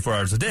argumentative 24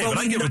 hours a day, but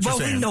I get what you're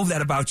saying. We know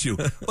that about you.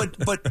 But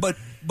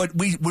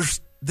we're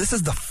this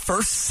is the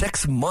first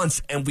 6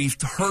 months, and we've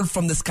heard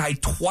from this guy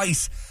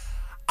twice.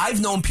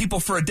 I've known people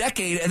for a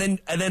decade, and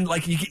then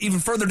like, you get even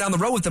further down the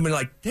road with them, and you're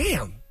like,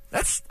 damn.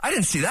 I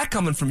didn't see that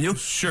coming from you.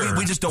 Sure,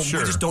 we just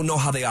don't know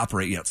how they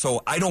operate yet.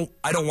 So I don't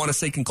want to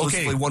say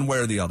conclusively one way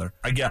or the other.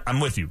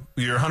 I'm with you.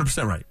 You're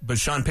 100% right. But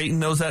Sean Payton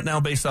knows that now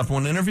based off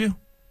one interview.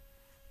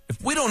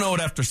 If we don't know it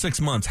after 6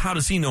 months, how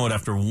does he know it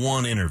after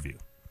one interview?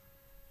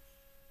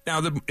 Now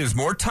there is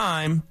more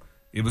time.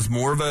 It was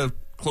more of a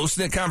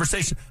close-knit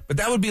conversation. But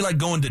that would be like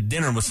going to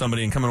dinner with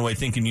somebody and coming away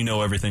thinking you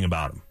know everything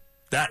about him.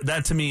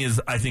 That to me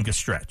is, I think, a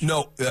stretch.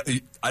 No,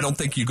 I don't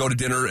think you go to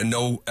dinner and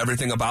know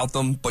everything about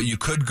them, but you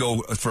could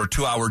go for a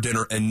 2-hour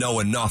dinner and know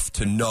enough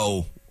to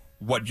know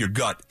what your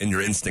gut and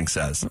your instinct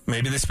says.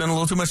 Maybe they spend a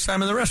little too much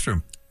time in the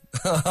restroom.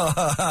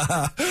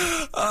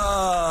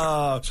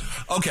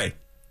 Okay.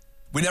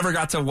 We never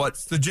got to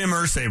what's the Jim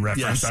Irsay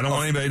reference. Yes. I don't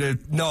want anybody to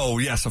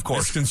of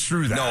course.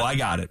 misconstrue that. No, I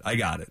got it.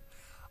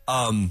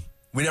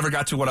 We never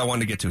got to what I wanted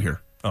to get to here.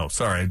 Oh,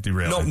 sorry, I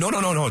derailed.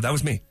 No. That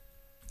was me.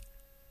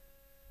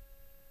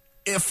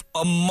 If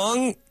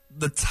among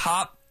the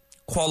top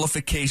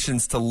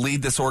qualifications to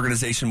lead this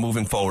organization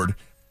moving forward,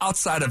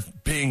 outside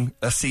of being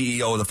a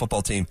CEO of the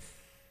football team,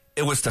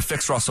 it was to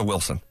fix Russell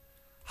Wilson,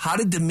 how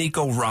did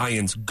DeMeco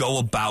Ryans go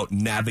about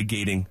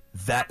navigating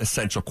that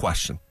essential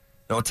question?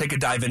 Now, we'll take a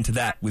dive into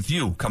that with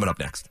you coming up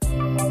next.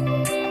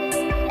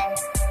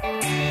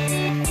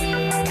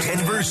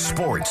 Denver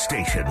Sports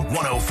Station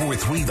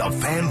 104.3 The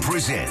Fan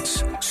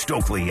presents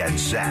Stokely and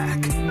Zach.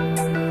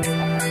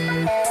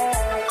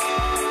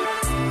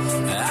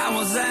 I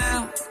was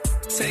out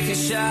taking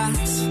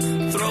shots,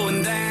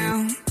 throwing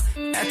down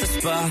at the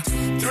spot.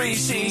 3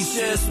 sheets,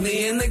 just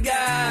me and the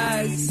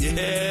guys.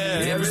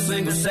 Yeah, every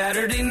single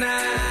Saturday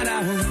night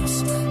I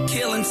was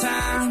killing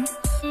time,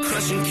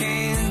 crushing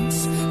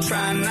cans,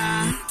 trying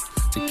not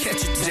to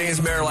catch it. James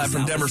Merrilat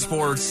from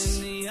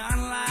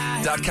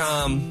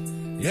DenverSports.com.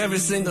 Every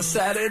single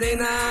Saturday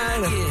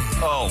night.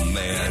 Oh,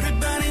 man.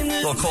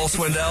 Little Cole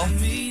Swindell.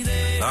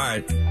 All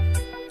right.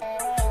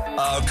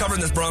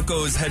 Covering this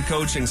Broncos head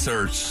coaching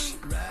search.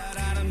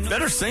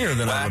 Better singer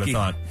than I would have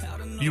thought.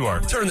 You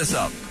are. Turn this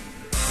up.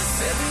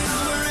 Sitting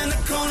over in the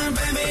corner,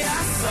 baby,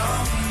 I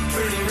saw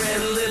pretty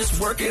red lips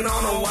working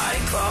on a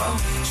white claw.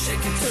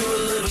 Shaking to a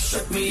little,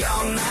 shook me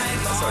all night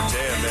long. That's our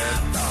jam,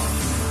 man.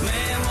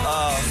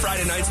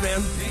 Friday nights,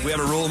 man, we have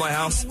a rule in my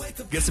house.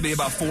 Gets to be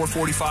about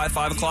 4:45,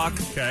 5 o'clock.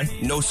 Okay.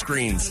 No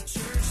screens.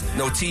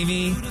 No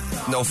TV,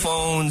 no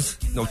phones,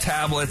 no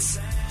tablets,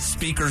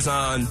 speakers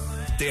on,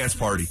 dance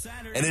party.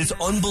 And it is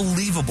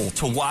unbelievable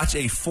to watch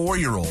a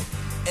 4-year-old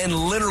and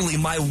literally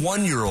my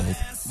 1-year-old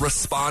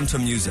respond to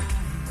music.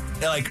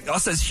 Like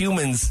us as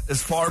humans,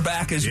 as far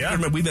back as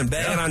we've been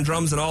banging on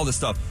drums and all this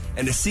stuff.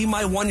 And to see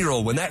my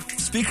 1-year-old, when that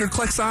speaker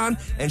clicks on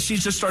and she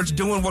just starts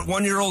doing what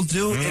 1-year-olds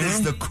do, it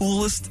is the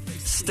coolest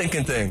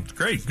stinking thing.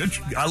 Great. Good.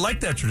 I like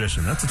that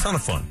tradition. That's a ton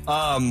of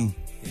fun.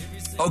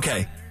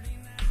 Okay.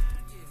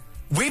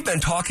 We've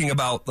been talking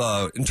about,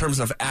 in terms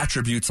of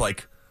attributes,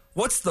 like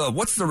what's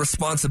the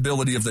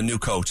responsibility of the new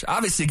coach?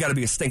 Obviously, you got to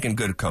be a stinking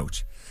good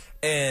coach.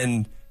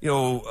 And,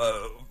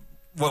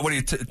 what are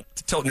you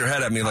tilting your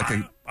head at me like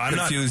a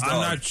confused dog?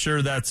 I'm not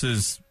sure that's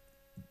as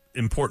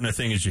important a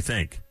thing as you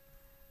think.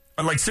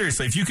 Like,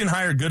 seriously, if you can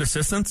hire good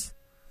assistants,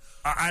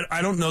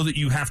 I don't know that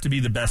you have to be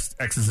the best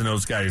X's and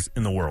O's guys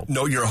in the world.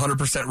 No, you're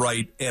 100%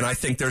 right, and I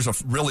think there's a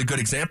really good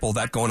example of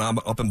that going on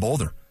up in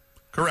Boulder.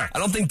 Correct. I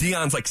don't think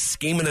Deion's like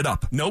scheming it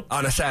up. Nope.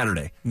 On a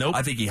Saturday. Nope.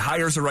 I think he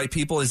hires the right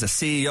people as a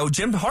CEO.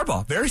 Jim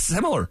Harbaugh, very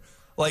similar.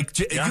 Like,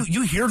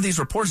 you hear these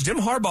reports. Jim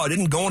Harbaugh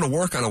didn't go into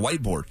work on a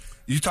whiteboard.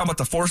 You talk about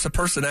the force of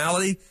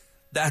personality,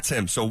 that's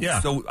him. So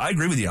I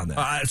agree with you on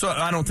that. So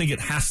I don't think it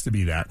has to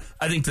be that.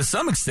 I think to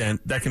some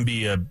extent that can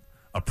be a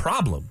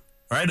problem,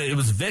 right? It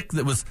was Vic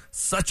that was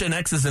such an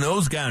X's and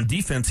O's guy on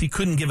defense, he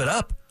couldn't give it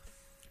up.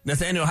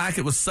 Nathaniel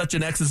Hackett was such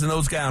an X's and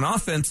O's guy on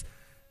offense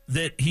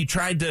that he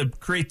tried to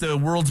create the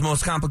world's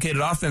most complicated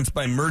offense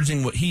by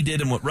merging what he did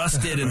and what Russ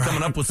did and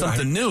coming up with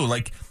something new.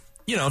 Like,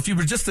 if you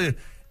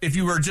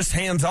were just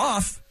hands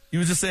off, you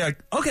would just say, like,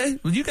 okay,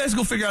 well, you guys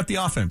go figure out the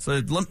offense.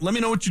 Let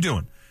me know what you're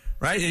doing,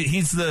 right?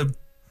 It's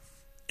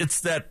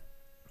that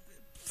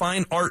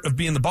fine art of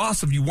being the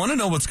boss of you want to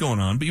know what's going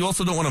on, but you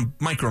also don't want to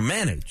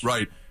micromanage.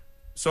 Right.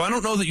 So I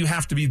don't know that you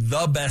have to be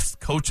the best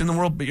coach in the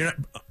world, but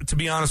to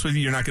be honest with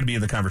you, you're not going to be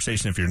in the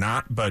conversation if you're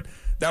not. But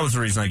that was the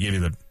reason I gave you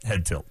the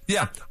head tilt.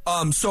 Yeah.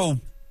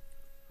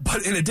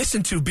 But in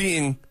addition to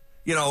being,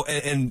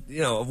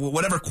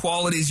 whatever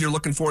qualities you're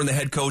looking for in the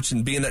head coach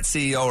and being that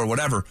CEO or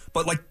whatever,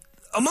 but like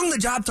among the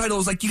job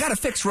titles, like you got to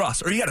fix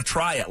Russ, or you got to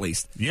try at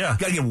least. Yeah. You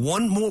got to get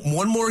one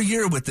more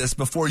year with this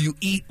before you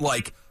eat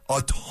like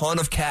a ton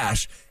of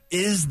cash.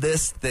 Is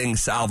this thing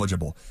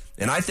salvageable?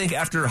 And I think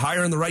after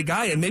hiring the right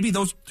guy, and maybe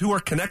those two are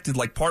connected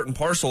like part and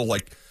parcel,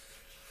 like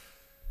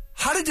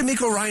how did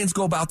DeMeco Ryans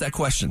go about that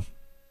question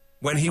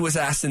when he was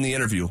asked in the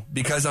interview?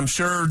 Because I'm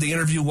sure the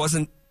interview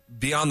wasn't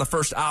beyond the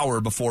first hour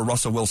before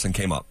Russell Wilson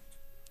came up.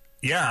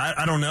 Yeah,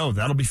 I don't know.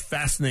 That'll be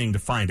fascinating to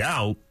find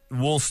out.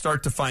 We'll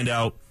start to find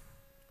out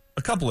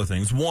a couple of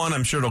things. One,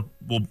 I'm sure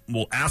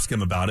we'll ask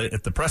him about it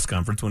at the press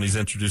conference when he's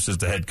introduced as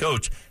the head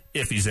coach,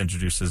 if he's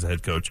introduced as the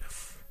head coach.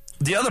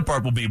 The other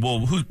part will be,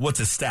 what's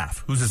his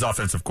staff? Who's his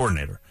offensive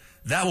coordinator?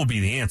 That will be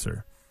the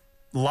answer.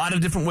 A lot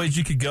of different ways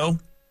you could go.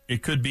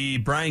 It could be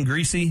Brian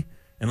Griese,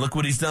 and look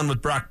what he's done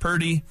with Brock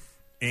Purdy,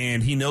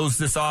 and he knows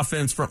this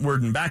offense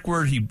frontward and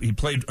backward. He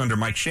played under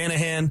Mike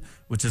Shanahan,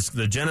 which is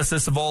the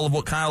genesis of all of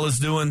what Kyle is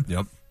doing.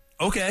 Yep.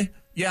 Okay.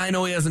 Yeah, I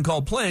know he hasn't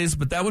called plays,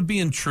 but that would be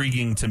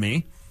intriguing to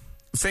me.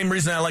 Same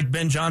reason I like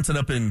Ben Johnson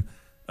up in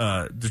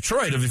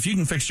Detroit of if you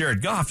can fix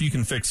Jared Goff, you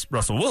can fix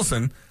Russell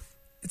Wilson.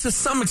 To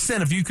some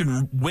extent, if you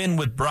can win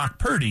with Brock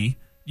Purdy,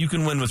 you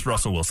can win with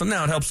Russell Wilson.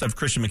 Now, it helps to have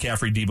Christian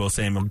McCaffrey, Deebo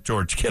Samuel,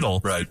 George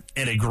Kittle, right,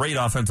 and a great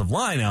offensive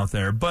line out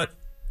there. But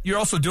you're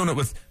also doing it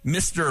with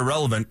Mr.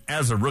 Irrelevant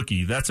as a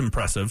rookie. That's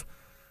impressive.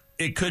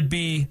 It could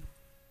be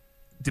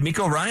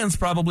DeMeco Ryans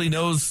probably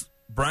knows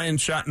Brian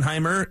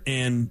Schottenheimer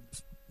and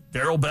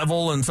Darrell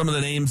Bevell and some of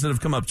the names that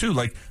have come up too.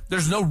 Like,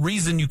 there's no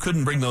reason you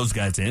couldn't bring those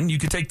guys in. You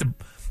could take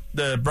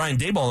the Brian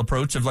Daboll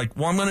approach of like,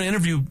 well, I'm going to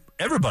interview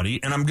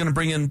everybody and I'm going to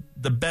bring in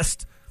the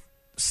best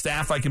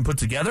staff I can put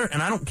together.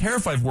 And I don't care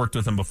if I've worked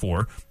with them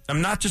before.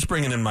 I'm not just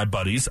bringing in my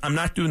buddies. I'm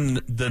not doing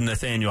the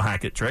Nathaniel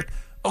Hackett trick.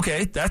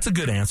 Okay, that's a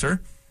good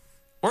answer.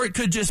 Or it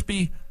could just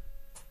be,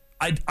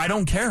 I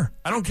don't care.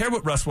 I don't care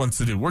what Russ wants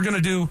to do. We're going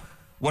to do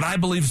what I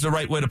believe is the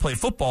right way to play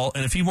football.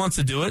 And if he wants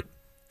to do it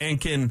and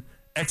can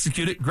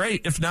execute it,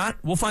 great. If not,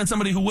 we'll find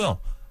somebody who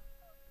will.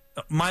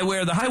 My way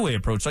or the highway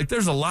approach. Like,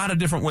 there's a lot of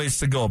different ways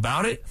to go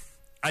about it.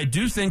 I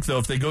do think, though,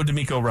 if they go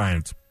DeMeco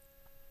Ryans,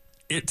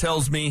 it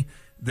tells me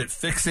that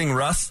fixing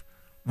Russ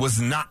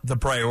was not the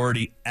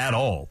priority at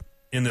all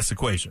in this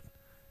equation.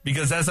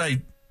 Because as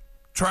I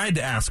tried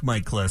to ask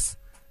Mike Kliss,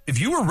 if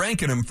you were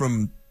ranking him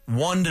from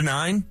 1 to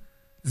 9,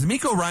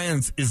 DeMeco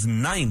Ryans is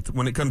 9th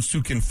when it comes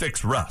to can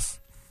fix Russ.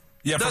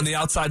 Yeah, from the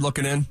outside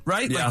looking in.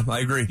 Right? Yeah, like, I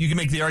agree. You can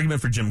make the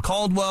argument for Jim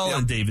Caldwell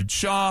and David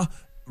Shaw.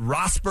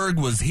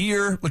 Rosberg was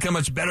here. Look how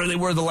much better they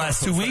were the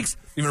last 2 weeks.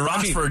 Even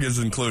Rosberg is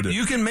included.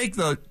 You can make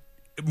the,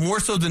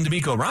 more so than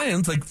DeMeco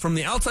Ryans, like from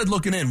the outside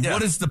looking in,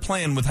 what is the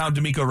plan with how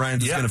DeMeco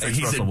Ryans is going to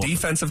fix Russell Wilson? He's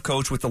a defensive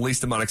coach with the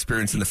least amount of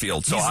experience in the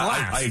field. So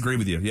I agree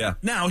with you, yeah.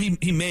 Now,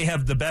 he may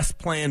have the best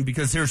plan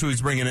because here's who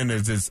he's bringing in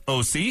as his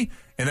OC,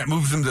 and that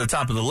moves him to the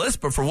top of the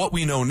list. But for what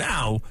we know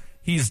now,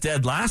 he's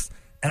dead last.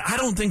 And I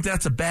don't think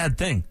that's a bad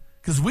thing.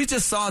 Because we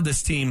just saw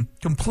this team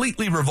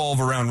completely revolve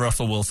around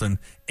Russell Wilson,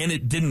 and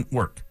it didn't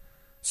work.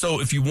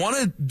 So if you want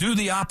to do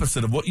the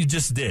opposite of what you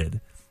just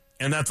did,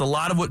 and that's a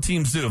lot of what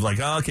teams do, of like,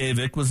 oh, okay,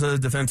 Vic was a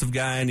defensive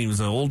guy, and he was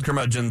an old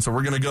curmudgeon, so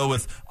we're going to go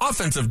with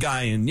offensive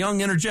guy and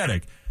young,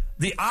 energetic.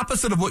 The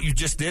opposite of what you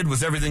just did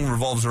was everything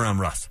revolves around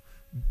Russ.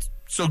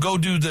 So go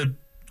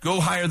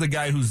hire the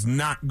guy who's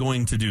not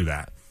going to do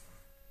that.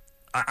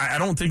 I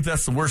don't think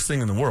that's the worst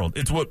thing in the world.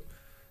 It's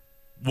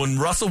when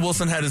Russell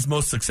Wilson had his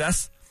most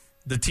success,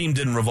 the team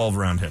didn't revolve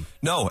around him.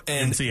 No,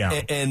 and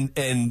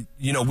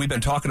you know, we've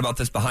been talking about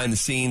this behind the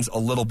scenes a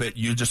little bit.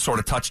 You just sort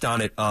of touched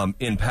on it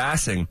in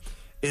passing.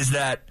 Is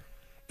that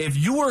if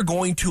you are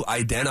going to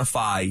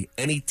identify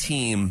any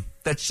team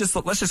that's just,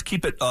 let's just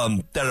keep it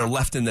that are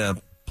left in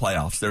the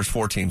playoffs. There's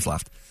 4 teams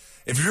left.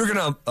 If you're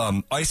going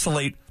to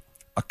isolate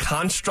a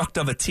construct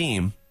of a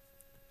team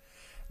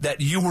that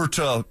you were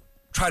to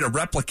try to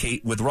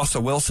replicate with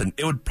Russell Wilson,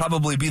 it would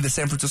probably be the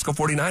San Francisco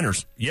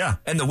 49ers. Yeah.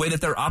 And the way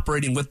that they're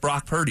operating with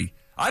Brock Purdy.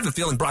 I have a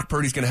feeling Brock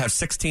Purdy's going to have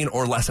 16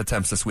 or less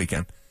attempts this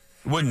weekend.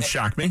 Wouldn't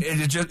shock me.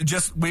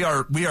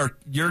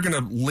 You're going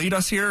to lead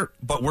us here,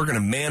 but we're going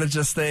to manage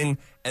this thing.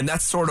 And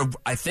that's sort of,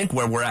 I think,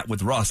 where we're at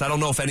with Russ. I don't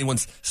know if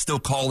anyone's still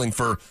calling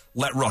for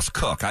let Russ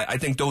cook. I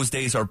think those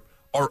days are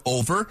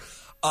over.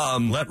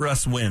 Let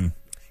Russ win.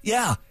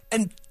 Yeah.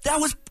 And that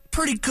was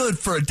pretty good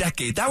for a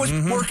decade. That was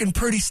working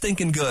pretty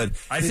stinking good.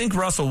 I think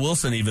Russell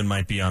Wilson even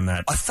might be on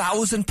that.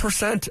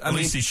 1,000%. At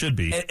least he should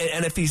be.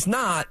 And if he's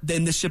not,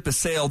 then this ship has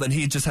sailed and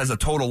he just has a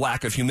total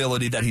lack of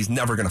humility that he's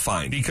never going to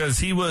find. Because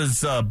he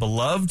was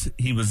beloved.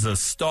 He was a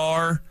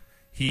star.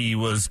 He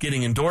was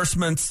getting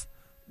endorsements.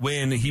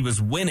 When he was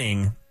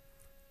winning,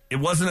 it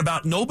wasn't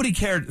about, nobody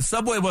cared.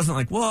 Subway wasn't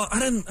like, well, I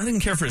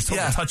didn't care for his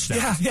total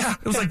touchdown. Yeah.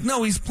 It was like,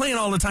 no, he's playing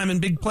all the time in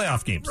big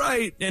playoff games.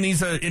 Right. And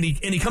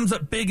he comes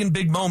up big in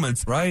big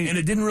moments. Right. And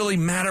it didn't really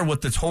matter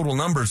what the total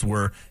numbers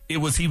were. He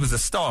was a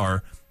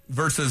star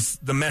versus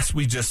the mess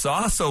we just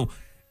saw. So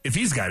if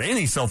he's got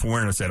any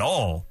self-awareness at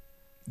all,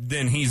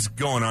 then he's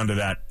going on to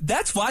that.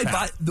 That's why,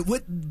 by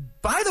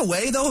the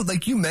way, though,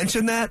 like you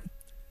mentioned that,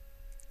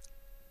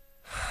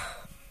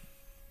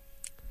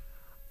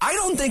 I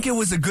don't think it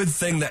was a good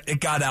thing that it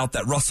got out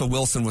that Russell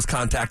Wilson was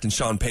contacting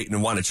Sean Payton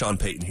and wanted Sean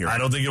Payton here. I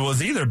don't think it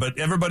was either, but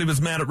everybody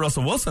was mad at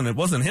Russell Wilson. It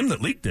wasn't him that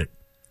leaked it.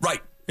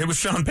 Right. It was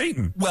Sean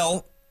Payton.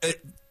 Well,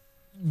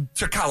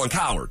 to Colin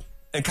Cowherd.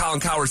 And Colin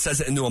Cowherd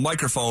says it into a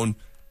microphone.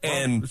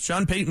 And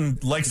Sean Payton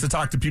likes to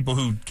talk to people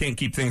who can't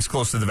keep things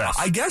close to the vest.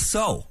 I guess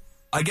so.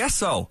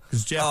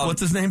 Because Jeff, what's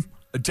his name?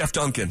 Jeff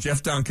Duncan.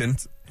 Jeff Duncan.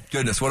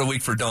 Goodness, what a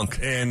week for Dunk.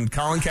 And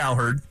Colin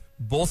Cowherd.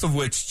 Both of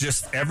which,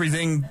 just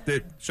everything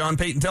that Sean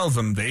Payton tells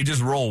them, they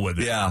just roll with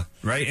it. Yeah.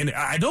 Right? And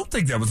I don't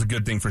think that was a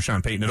good thing for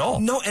Sean Payton at all.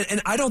 No,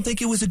 and I don't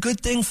think it was a good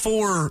thing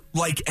for,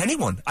 like,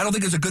 anyone. I don't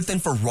think it was a good thing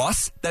for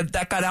Russ that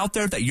got out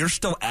there, that you're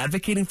still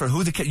advocating for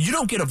who the kid. You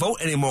don't get a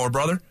vote anymore,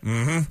 brother.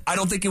 Mm-hmm. I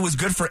don't think it was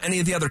good for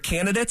any of the other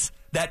candidates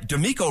that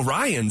DeMeco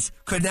Ryans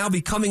could now be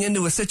coming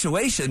into a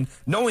situation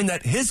knowing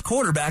that his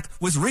quarterback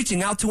was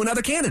reaching out to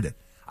another candidate.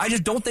 I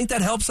just don't think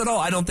that helps at all.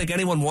 I don't think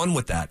anyone won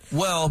with that.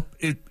 Well,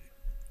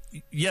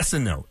 yes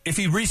and no. If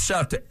he reached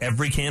out to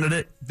every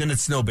candidate, then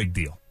it's no big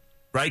deal,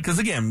 right? Because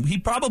again, he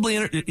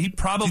probably he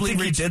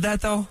did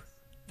that though.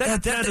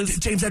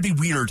 James, that'd be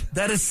weird.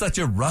 That is such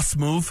a Russ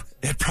move.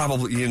 It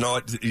probably, you know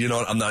what,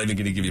 I'm not even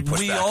going to give you pushback on that.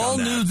 We all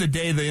knew the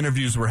day the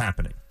interviews were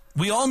happening.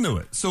 We all knew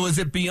it. So is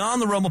it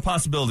beyond the realm of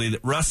possibility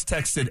that Russ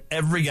texted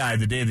every guy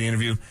the day of the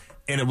interview,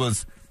 and it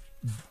was,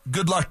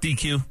 good luck,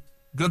 DQ.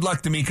 Good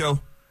luck,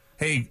 D'Amico.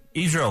 Hey,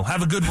 Idro,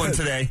 have a good one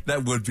today.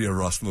 That would be a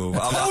Russ move.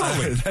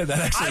 Totally.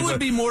 I would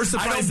be more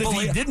surprised if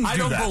he didn't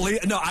do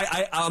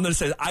that. I'm going to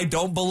say, I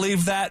don't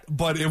believe that,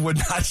 but it would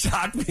not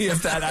shock me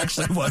if that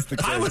actually was the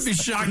case. I would be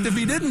shocked if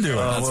he didn't do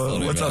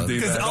it. What's up,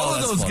 D-Man? Because all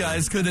of those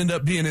guys could end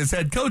up being his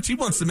head coach. He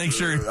wants to make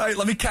sure. All right,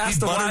 let me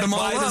cast a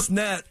wide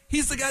net.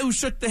 He's the guy who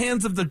shook the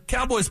hands of the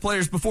Cowboys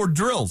players before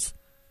drills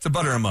to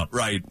butter him up.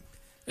 Right.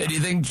 Hey, do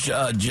you think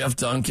Jeff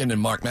Duncan and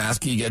Mark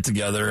Maskey get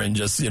together and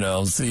just see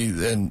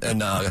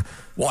and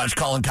watch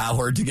Colin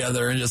Cowherd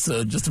together and just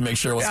to make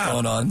sure what's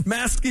going on?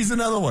 Maskey's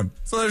another one.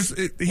 So there's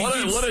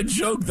what a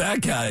joke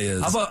that guy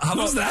is. How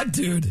about that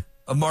dude?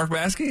 Mark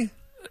Maskey?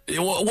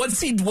 What's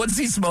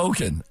he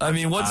smoking? I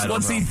mean,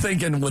 what's he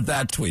thinking with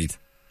that tweet?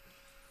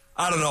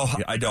 I don't know.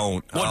 I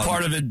don't. What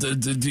part of it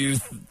do you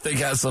think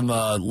has some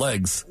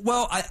legs?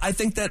 Well, I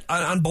think that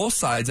on both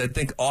sides, I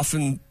think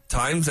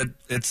oftentimes that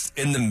it's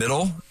in the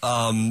middle.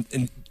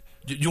 And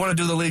do you want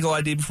to do the legal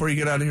ID before you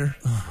get out of here?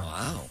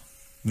 Wow.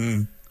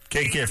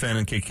 KKFN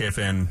and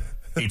KKFN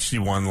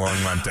HD1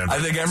 Longmont Denver. I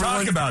think everyone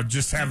talk about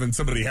just having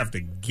somebody have to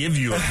give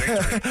you a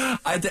victory.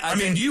 I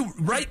mean, you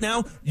right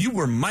now you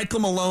were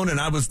Michael Malone and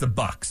I was the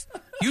Bucks.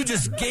 You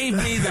just gave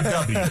me the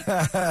W.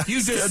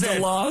 You just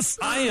said, loss.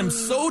 I am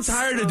so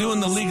tired of doing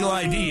the legal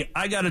ID.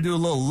 I got to do a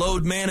little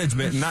load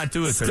management and not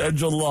do it today.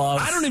 Schedule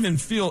loss. I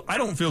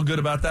don't feel good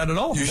about that at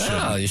all. You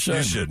should. You should.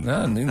 You should.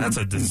 That's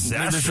a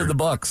disaster. Neither should the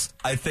Bucks.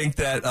 I think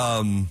that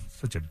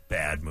such a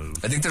bad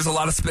move. I think there's a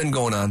lot of spin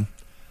going on.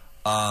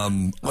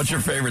 What's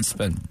your favorite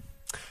spin?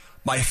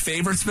 My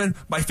favorite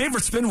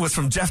spin was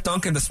from Jeff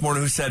Duncan this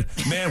morning, who said,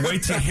 "Man,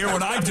 wait till you hear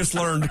what I've just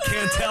learned.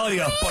 Can't tell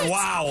you, but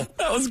wow,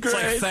 that was great.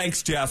 It's like,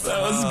 thanks, Jeff. That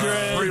was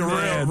great.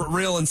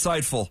 Real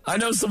insightful. I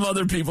know some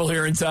other people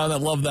here in town that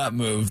love that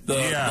move.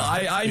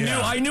 I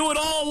knew it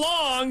all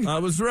along. I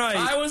was right.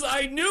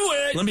 I knew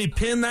it. Let me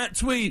pin that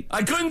tweet.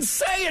 I couldn't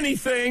say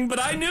anything, but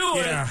I knew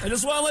it. I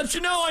just want to let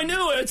you know I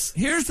knew it.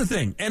 Here's the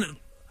thing, and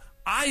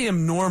I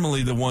am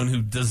normally the one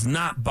who does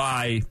not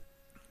buy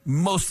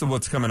most of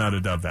what's coming out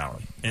of Dove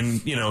Valley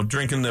and,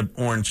 drinking the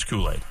orange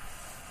Kool-Aid.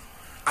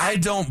 I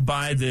don't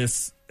buy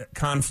this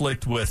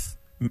conflict with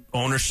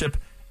ownership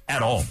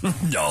at all.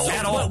 No.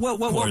 At all. Well,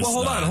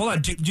 hold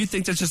on. Do you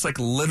think that's just like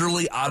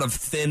literally out of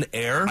thin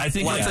air? I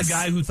think it's a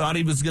guy who thought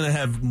he was going to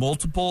have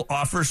multiple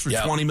offers for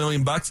 $20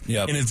 million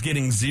and is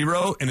getting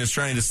zero and is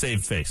trying to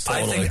save face.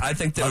 Totally. I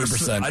think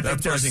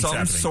there's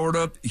some sort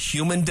of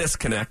human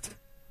disconnect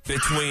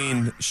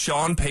between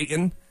Sean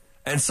Payton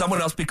and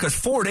someone else, because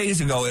 4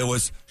 days ago it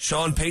was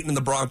Sean Payton and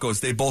the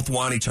Broncos. They both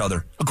want each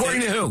other.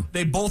 According to who?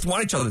 They both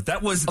want each other.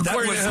 That was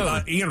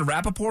Ian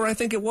Rappaport, I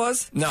think it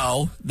was.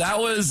 No, that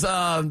was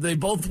they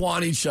both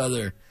want each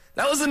other.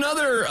 That was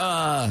another.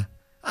 That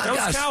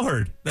was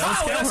Cowherd.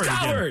 That was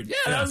Cowherd. Yeah,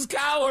 that was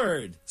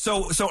Cowherd.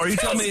 So are you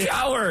telling me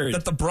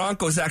that the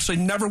Broncos actually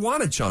never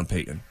wanted Sean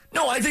Payton?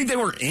 No, I think they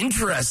were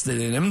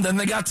interested in him. Then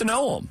they got to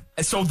know him,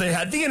 and so they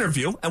had the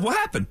interview. And what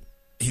happened?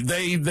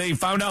 They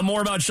found out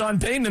more about Sean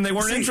Payton and they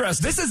weren't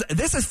interested.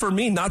 This is for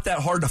me not that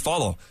hard to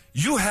follow.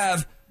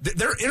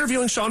 They're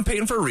interviewing Sean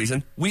Payton for a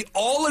reason. We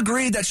all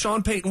agreed that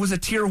Sean Payton was a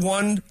tier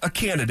 1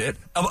 candidate.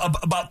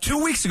 About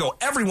 2 weeks ago,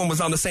 everyone was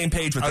on the same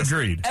page with this.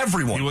 Agreed.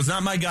 Everyone. He was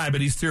not my guy,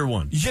 but he's tier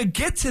 1. You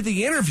get to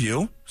the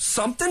interview,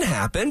 something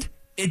happened.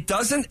 It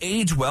doesn't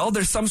age well.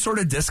 There's some sort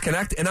of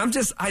disconnect, and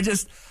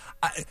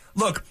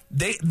look.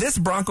 This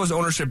Broncos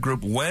ownership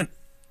group went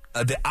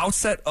the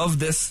outset of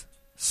this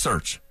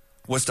search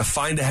was to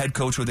find a head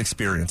coach with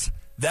experience.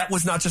 That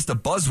was not just a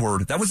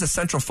buzzword. That was the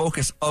central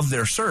focus of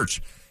their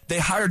search. They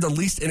hired the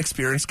least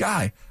inexperienced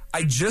guy.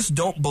 I just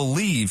don't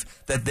believe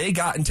that they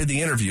got into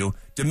the interview.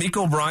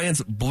 D'Amico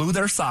Ryans blew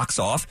their socks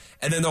off,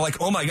 and then they're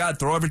like, oh, my God,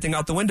 throw everything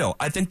out the window.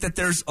 I think that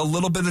there's a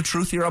little bit of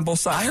truth here on both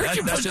sides.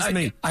 That's just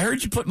me. I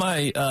heard you put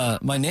my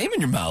name in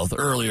your mouth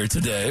earlier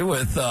today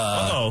with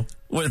how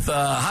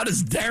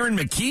does Darren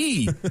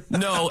McKee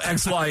know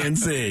X, Y, and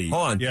Z?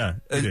 Hold on. Yeah,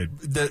 he did.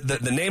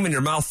 The name in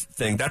your mouth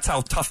thing, that's how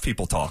tough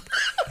people talk.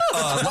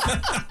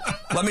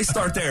 Let me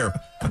start there.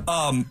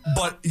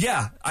 But,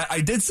 yeah,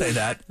 I did say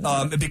that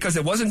because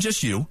it wasn't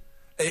just you.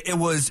 It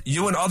was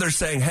you and others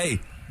saying, hey,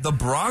 the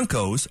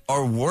Broncos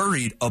are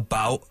worried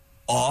about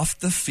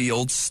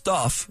off-the-field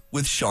stuff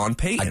with Sean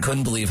Payton. I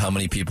couldn't believe how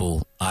many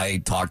people I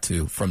talked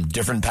to from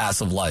different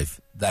paths of life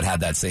that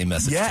had that same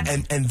message. Yeah,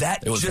 and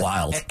that it was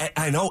wild.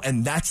 I know,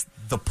 and that's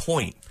the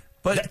point.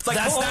 But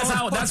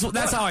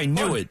that's how I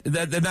knew it.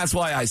 That's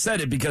why I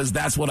said it, because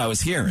that's what I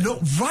was hearing. No,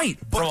 right,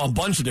 from a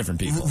bunch of different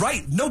people.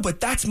 Right. No, but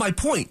that's my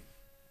point.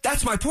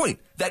 That's my point.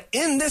 That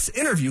in this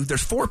interview,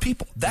 there's 4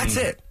 people. That's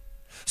it.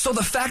 So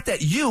the fact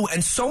that you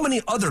and so many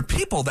other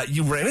people that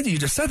you ran into, you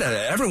just said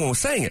that, everyone was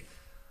saying it.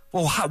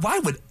 Well, why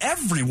would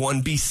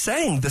everyone be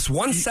saying this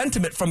one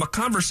sentiment from a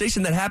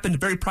conversation that happened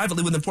very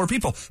privately within 4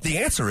 people? The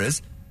answer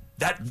is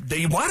that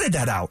they wanted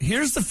that out.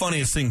 Here's the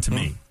funniest thing to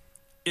me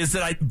is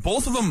that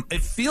both of them,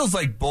 it feels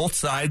like both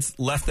sides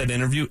left that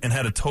interview and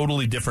had a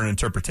totally different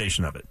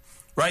interpretation of it,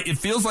 right? It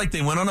feels like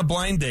they went on a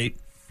blind date.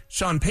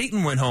 Sean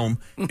Payton went home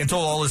and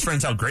told all his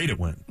friends how great it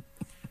went.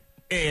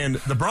 And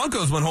the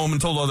Broncos went home and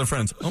told all their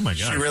friends, "Oh my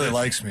God, she really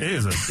likes me.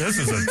 This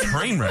is a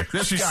train wreck.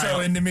 This She's guy,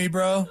 so into me,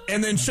 bro."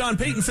 And then Sean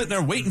Payton sitting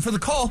there waiting for the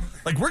call,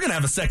 like we're gonna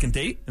have a second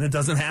date, and it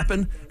doesn't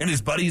happen. And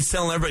his buddy's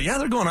telling everybody, "Yeah,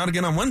 they're going out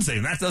again on Wednesday,"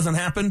 and that doesn't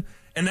happen.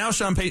 And now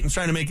Sean Payton's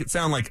trying to make it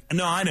sound like,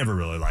 "No, I never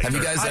really liked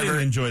her. I didn't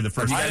enjoy the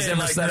first." Have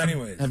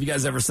you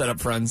guys ever set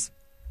up friends?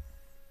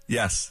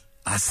 Yes,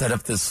 I set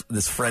up this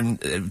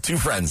friend, two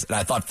friends, and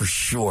I thought for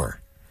sure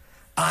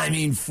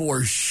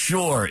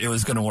it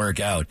was going to work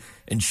out.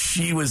 And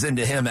she was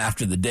into him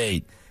after the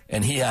date,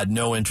 and he had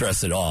no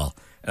interest at all.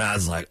 And I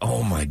was like,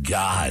 oh, my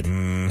God.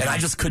 And I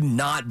just could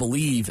not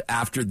believe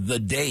after the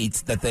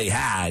date that they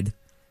had,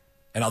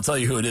 and I'll tell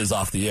you who it is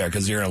off the air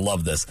because you're going to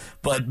love this,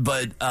 but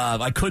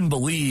I couldn't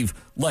believe,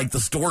 like,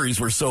 the stories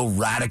were so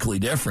radically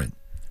different.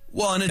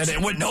 Well, and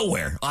it went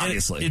nowhere,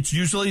 obviously. It's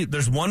usually,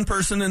 there's one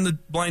person in the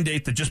blind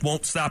date that just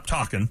won't stop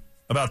talking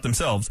about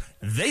themselves.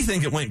 They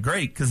think it went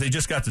great because they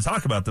just got to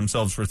talk about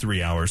themselves for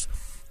 3 hours.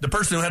 The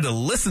person who had to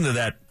listen to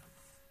that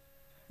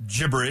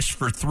gibberish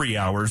for 3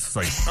 hours is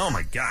like, oh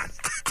my God,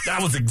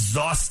 that was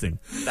exhausting.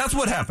 That's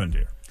what happened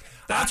here.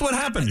 That's what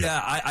happened here.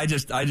 Yeah,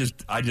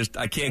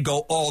 I can't go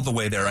all the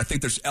way there. I think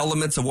there's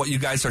elements of what you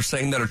guys are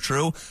saying that are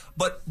true,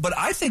 but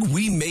I think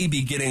we may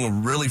be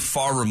getting really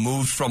far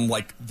removed from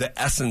like the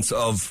essence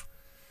of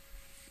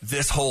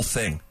this whole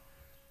thing.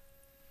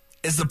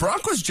 Is the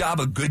Broncos' job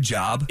a good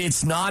job?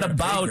 It's not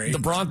about the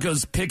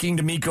Broncos picking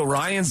DeMeco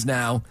Ryans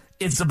now.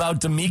 It's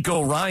about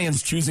DeMeco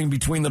Ryans choosing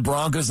between the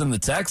Broncos and the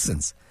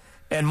Texans.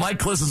 And Mike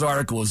Kliss's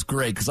article was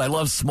great because I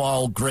love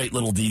small, great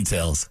little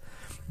details.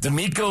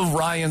 DeMeco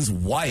Ryans'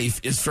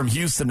 wife is from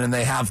Houston, and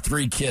they have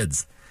 3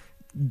 kids.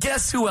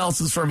 Guess who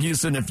else is from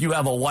Houston if you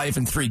have a wife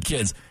and 3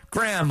 kids?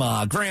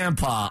 Grandma,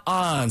 grandpa,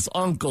 aunts,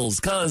 uncles,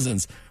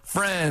 cousins,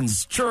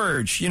 friends,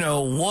 church,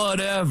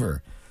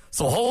 whatever.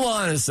 So hold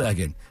on a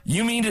second.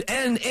 You mean to,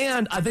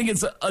 and I think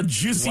it's a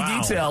juicy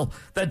detail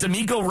that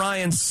DeMeco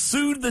Ryans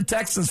sued the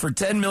Texans for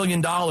 $10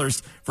 million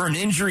for an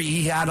injury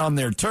he had on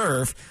their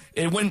turf.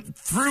 It went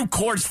through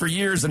courts for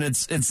years, and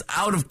it's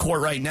out of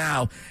court right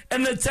now.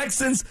 And the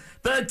Texans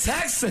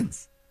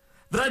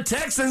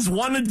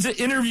wanted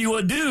to interview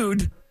a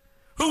dude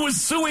who was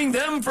suing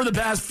them for the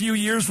past few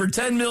years for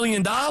 $10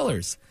 million.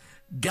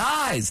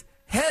 Guys,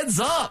 heads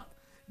up.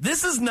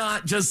 This is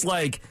not just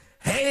like,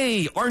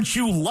 hey, aren't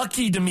you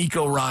lucky,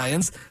 DeMeco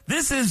Ryans?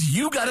 This is,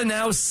 you got to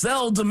now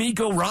sell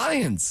DeMeco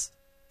Ryans.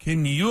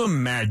 Can you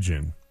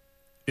imagine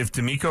if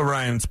DeMeco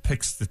Ryans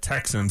picks the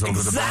Texans over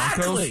the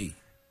Broncos?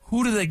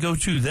 Who do they go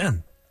to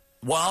then?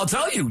 Well, I'll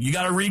tell you. You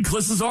got to read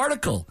Kliss's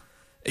article.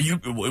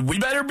 We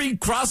better be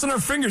crossing our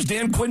fingers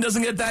Dan Quinn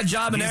doesn't get that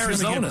job in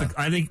Arizona.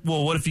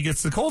 What if he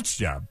gets the Colts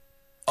job?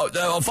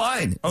 Oh,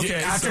 fine.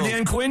 Okay. After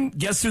Dan Quinn,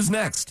 guess who's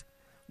next?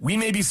 We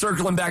may be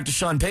circling back to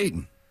Sean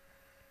Payton.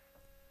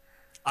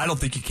 I don't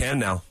think you can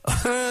now.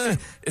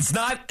 It's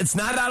not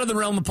out of the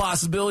realm of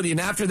possibility. And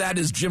after that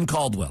is Jim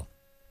Caldwell.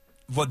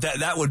 But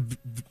that would.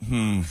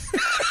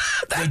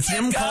 The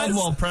Jim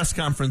Caldwell press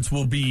conference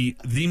will be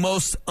the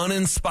most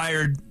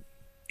uninspired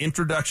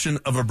introduction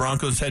of a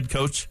Broncos head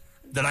coach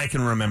that I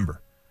can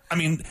remember. I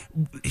mean,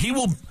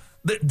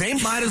 they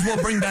might as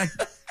well bring back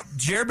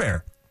Jer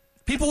Bear.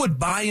 People would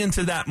buy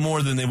into that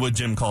more than they would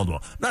Jim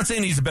Caldwell. I'm not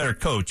saying he's a better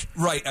coach.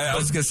 Right. I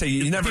was going to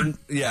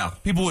say,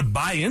 people would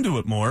buy into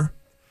it more.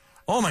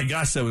 Oh, my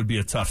gosh, that would be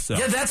a tough sell.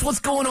 Yeah, that's what's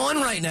going on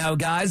right now,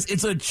 guys.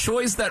 It's a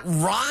choice that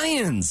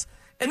Ryans,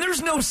 and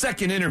there's no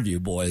second interview,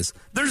 boys.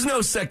 There's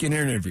no second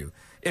interview.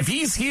 If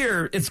he's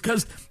here, it's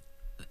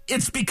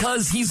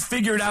because he's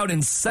figured out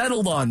and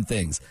settled on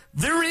things.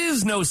 There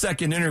is no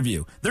second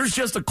interview. There's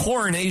just a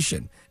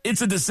coronation.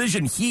 It's a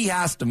decision he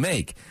has to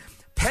make.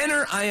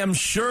 Penner, I am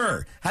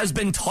sure, has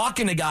been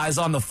talking to guys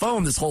on the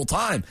phone this whole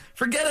time.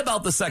 Forget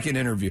about the second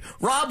interview.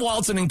 Rob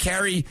Walton and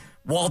Kerry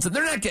Walton,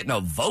 they're not getting a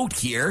vote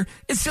here.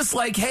 It's just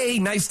like, hey,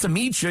 nice to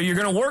meet you. You're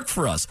going to work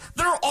for us.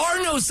 There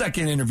are no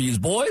second interviews,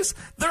 boys.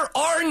 There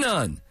are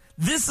none.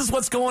 This is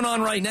what's going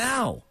on right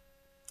now.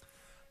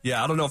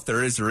 Yeah, I don't know if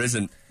there is or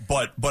isn't,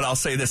 but I'll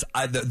say this.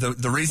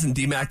 The reason,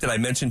 D-Mac, that I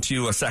mentioned to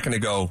you a second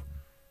ago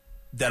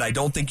that I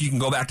don't think you can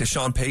go back to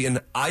Sean Payton,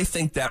 I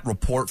think that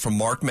report from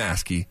Mark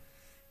Maskey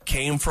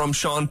came from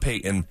Sean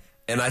Payton,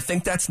 and I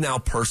think that's now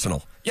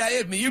personal.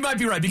 Yeah, you might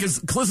be right, because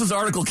Kliss's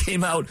article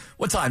came out,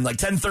 what time, like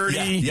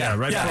 10:30? Yeah,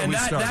 right before we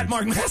started. That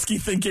Mark Maskey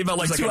thing came out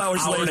like 2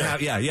 hours later.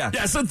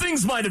 Yeah, so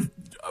things might have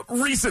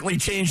recently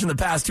changed in the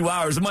past 2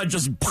 hours. It might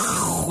just,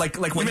 like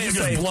when you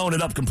say, just blown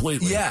it up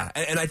completely. Yeah,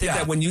 and I think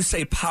that when you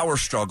say power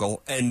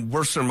struggle, and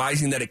we're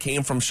surmising that it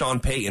came from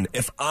Sean Payton,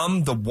 if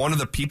I'm one of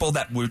the people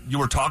that you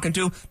were talking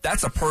to,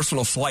 that's a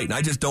personal slight, and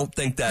I just don't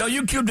think that. No,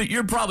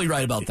 you're probably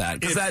right about that,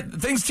 because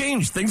things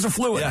change. Things are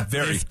fluid. Yeah,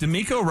 very. If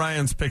DeMeco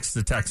Ryans picks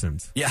the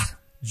Texans, yeah,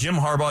 Jim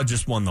Harbaugh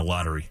just won the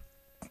lottery.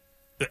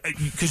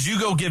 Because you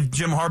go give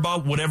Jim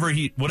Harbaugh whatever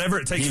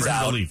it takes for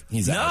him to leave.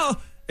 He's out.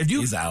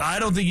 He's out. I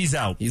don't think he's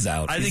out. He's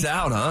out. He's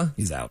out, huh?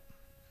 He's out.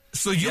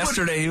 So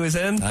yesterday he was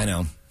in? I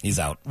know. He's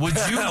out. Would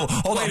you?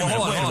 Hold on.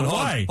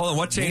 Why? Hold on.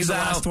 What changed the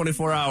last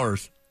 24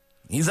 hours?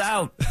 He's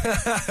out.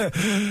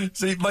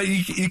 So, but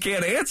you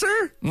can't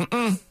answer?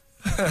 Mm-mm.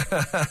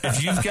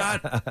 If you've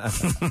got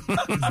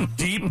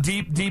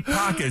deep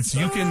pockets,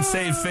 you can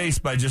save face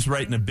by just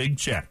writing a big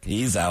check.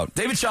 He's out.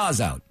 David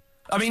Shaw's out.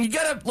 I mean, you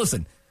got to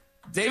listen.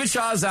 David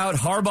Shaw's out.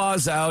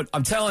 Harbaugh's out.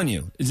 I'm telling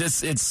you,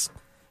 it's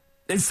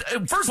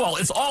first of all,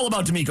 it's all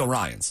about DeMeco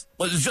Ryans.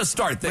 Let's just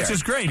start there. Which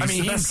is great.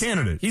 He's the best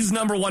candidate. He's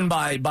number one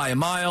by a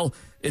mile.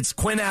 It's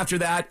Quinn after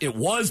that. It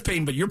was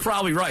Payton, but you're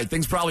probably right.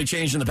 Things probably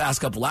changed in the past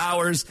couple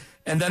hours.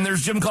 And then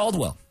there's Jim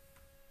Caldwell.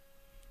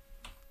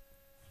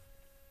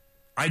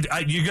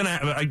 You're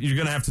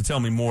gonna have to tell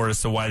me more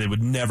as to why they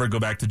would never go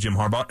back to Jim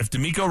Harbaugh. If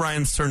DeMeco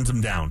Ryans turns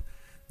him down,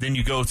 then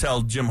you go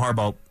tell Jim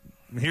Harbaugh,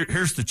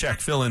 here's the check,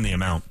 fill in the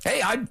amount.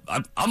 Hey,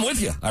 I'm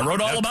with you. I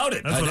wrote all about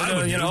it. That's what I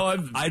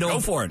would do. Go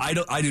for it.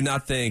 I do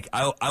not think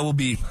I'm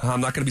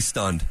not going to be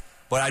stunned,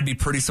 but I'd be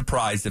pretty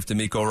surprised if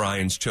DeMeco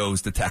Ryans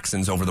chose the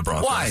Texans over the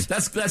Broncos. Why?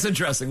 That's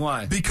interesting.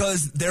 Why?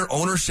 Because their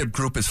ownership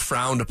group is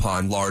frowned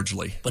upon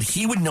largely. But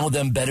he would know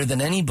them better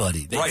than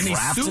anybody. They Right, and he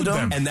drafted sued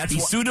him, them. he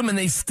sued them, and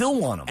they still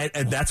want him.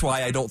 And that's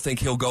why I don't think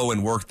he'll go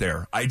and work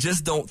there. I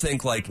just don't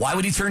think Why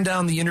would he turn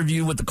down the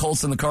interview with the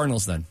Colts and the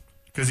Cardinals then?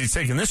 Because he's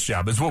taking this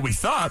job, is what we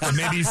thought, but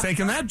maybe he's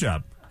taking that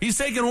job. He's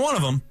taking one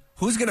of them.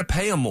 Who's going to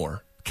pay him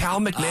more?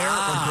 Cal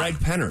McNair or Greg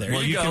Penner? There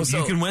Well, you go.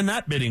 you can win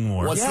that bidding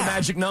war. What's the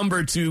magic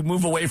number to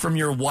move away from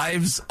your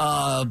wife's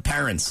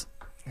parents?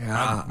 You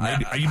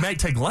might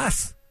take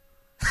less.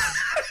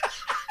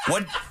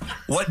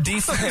 What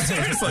defense?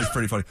 That's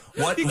pretty funny.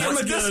 Give him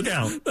a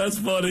discount. That's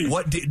funny.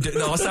 No,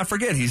 let's not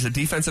forget he's a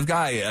defensive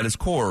guy at his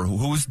core.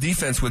 Whose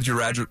defense would you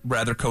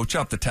rather coach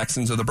up, the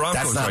Texans or the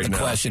Broncos? That's not right the now?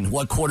 question.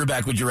 What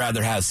quarterback would you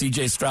rather have,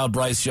 C.J. Stroud,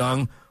 Bryce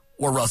Young,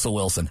 or Russell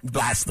Wilson?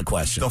 That's the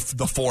question.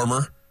 The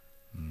former.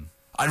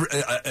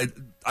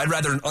 I'd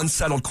rather an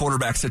unsettled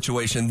quarterback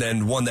situation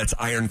than one that's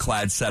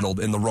ironclad settled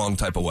in the wrong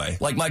type of way.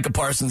 Like Micah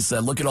Parsons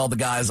said, look at all the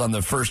guys on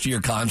the first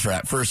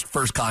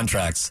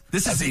contracts.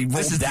 This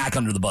is Dak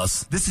under the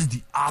bus. This is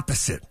the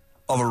opposite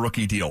of a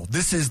rookie deal.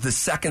 This is the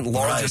second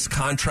largest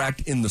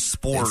contract in the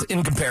sport. It's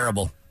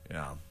incomparable.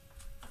 Yeah.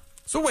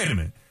 So wait a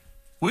minute.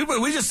 We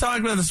just talked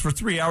about this for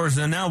 3 hours,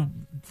 and now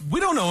we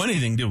don't know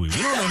anything, do we? We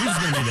don't know who's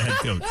going to be the head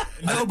coach.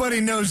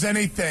 Nobody knows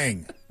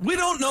anything. We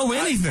don't know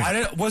anything.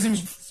 I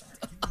wasn't.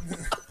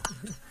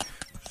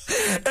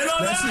 And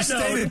on That's the that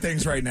state note, of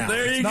things right now.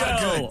 there you It's go. not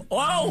good.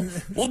 Well,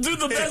 we'll do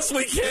the best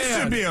we can.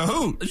 It should be a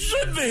hoot. It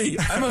should be.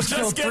 I must kill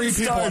Just get 3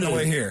 people on the started.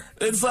 way here.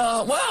 It's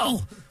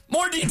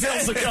more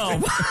details to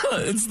come.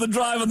 It's the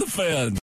Drive of the Fan.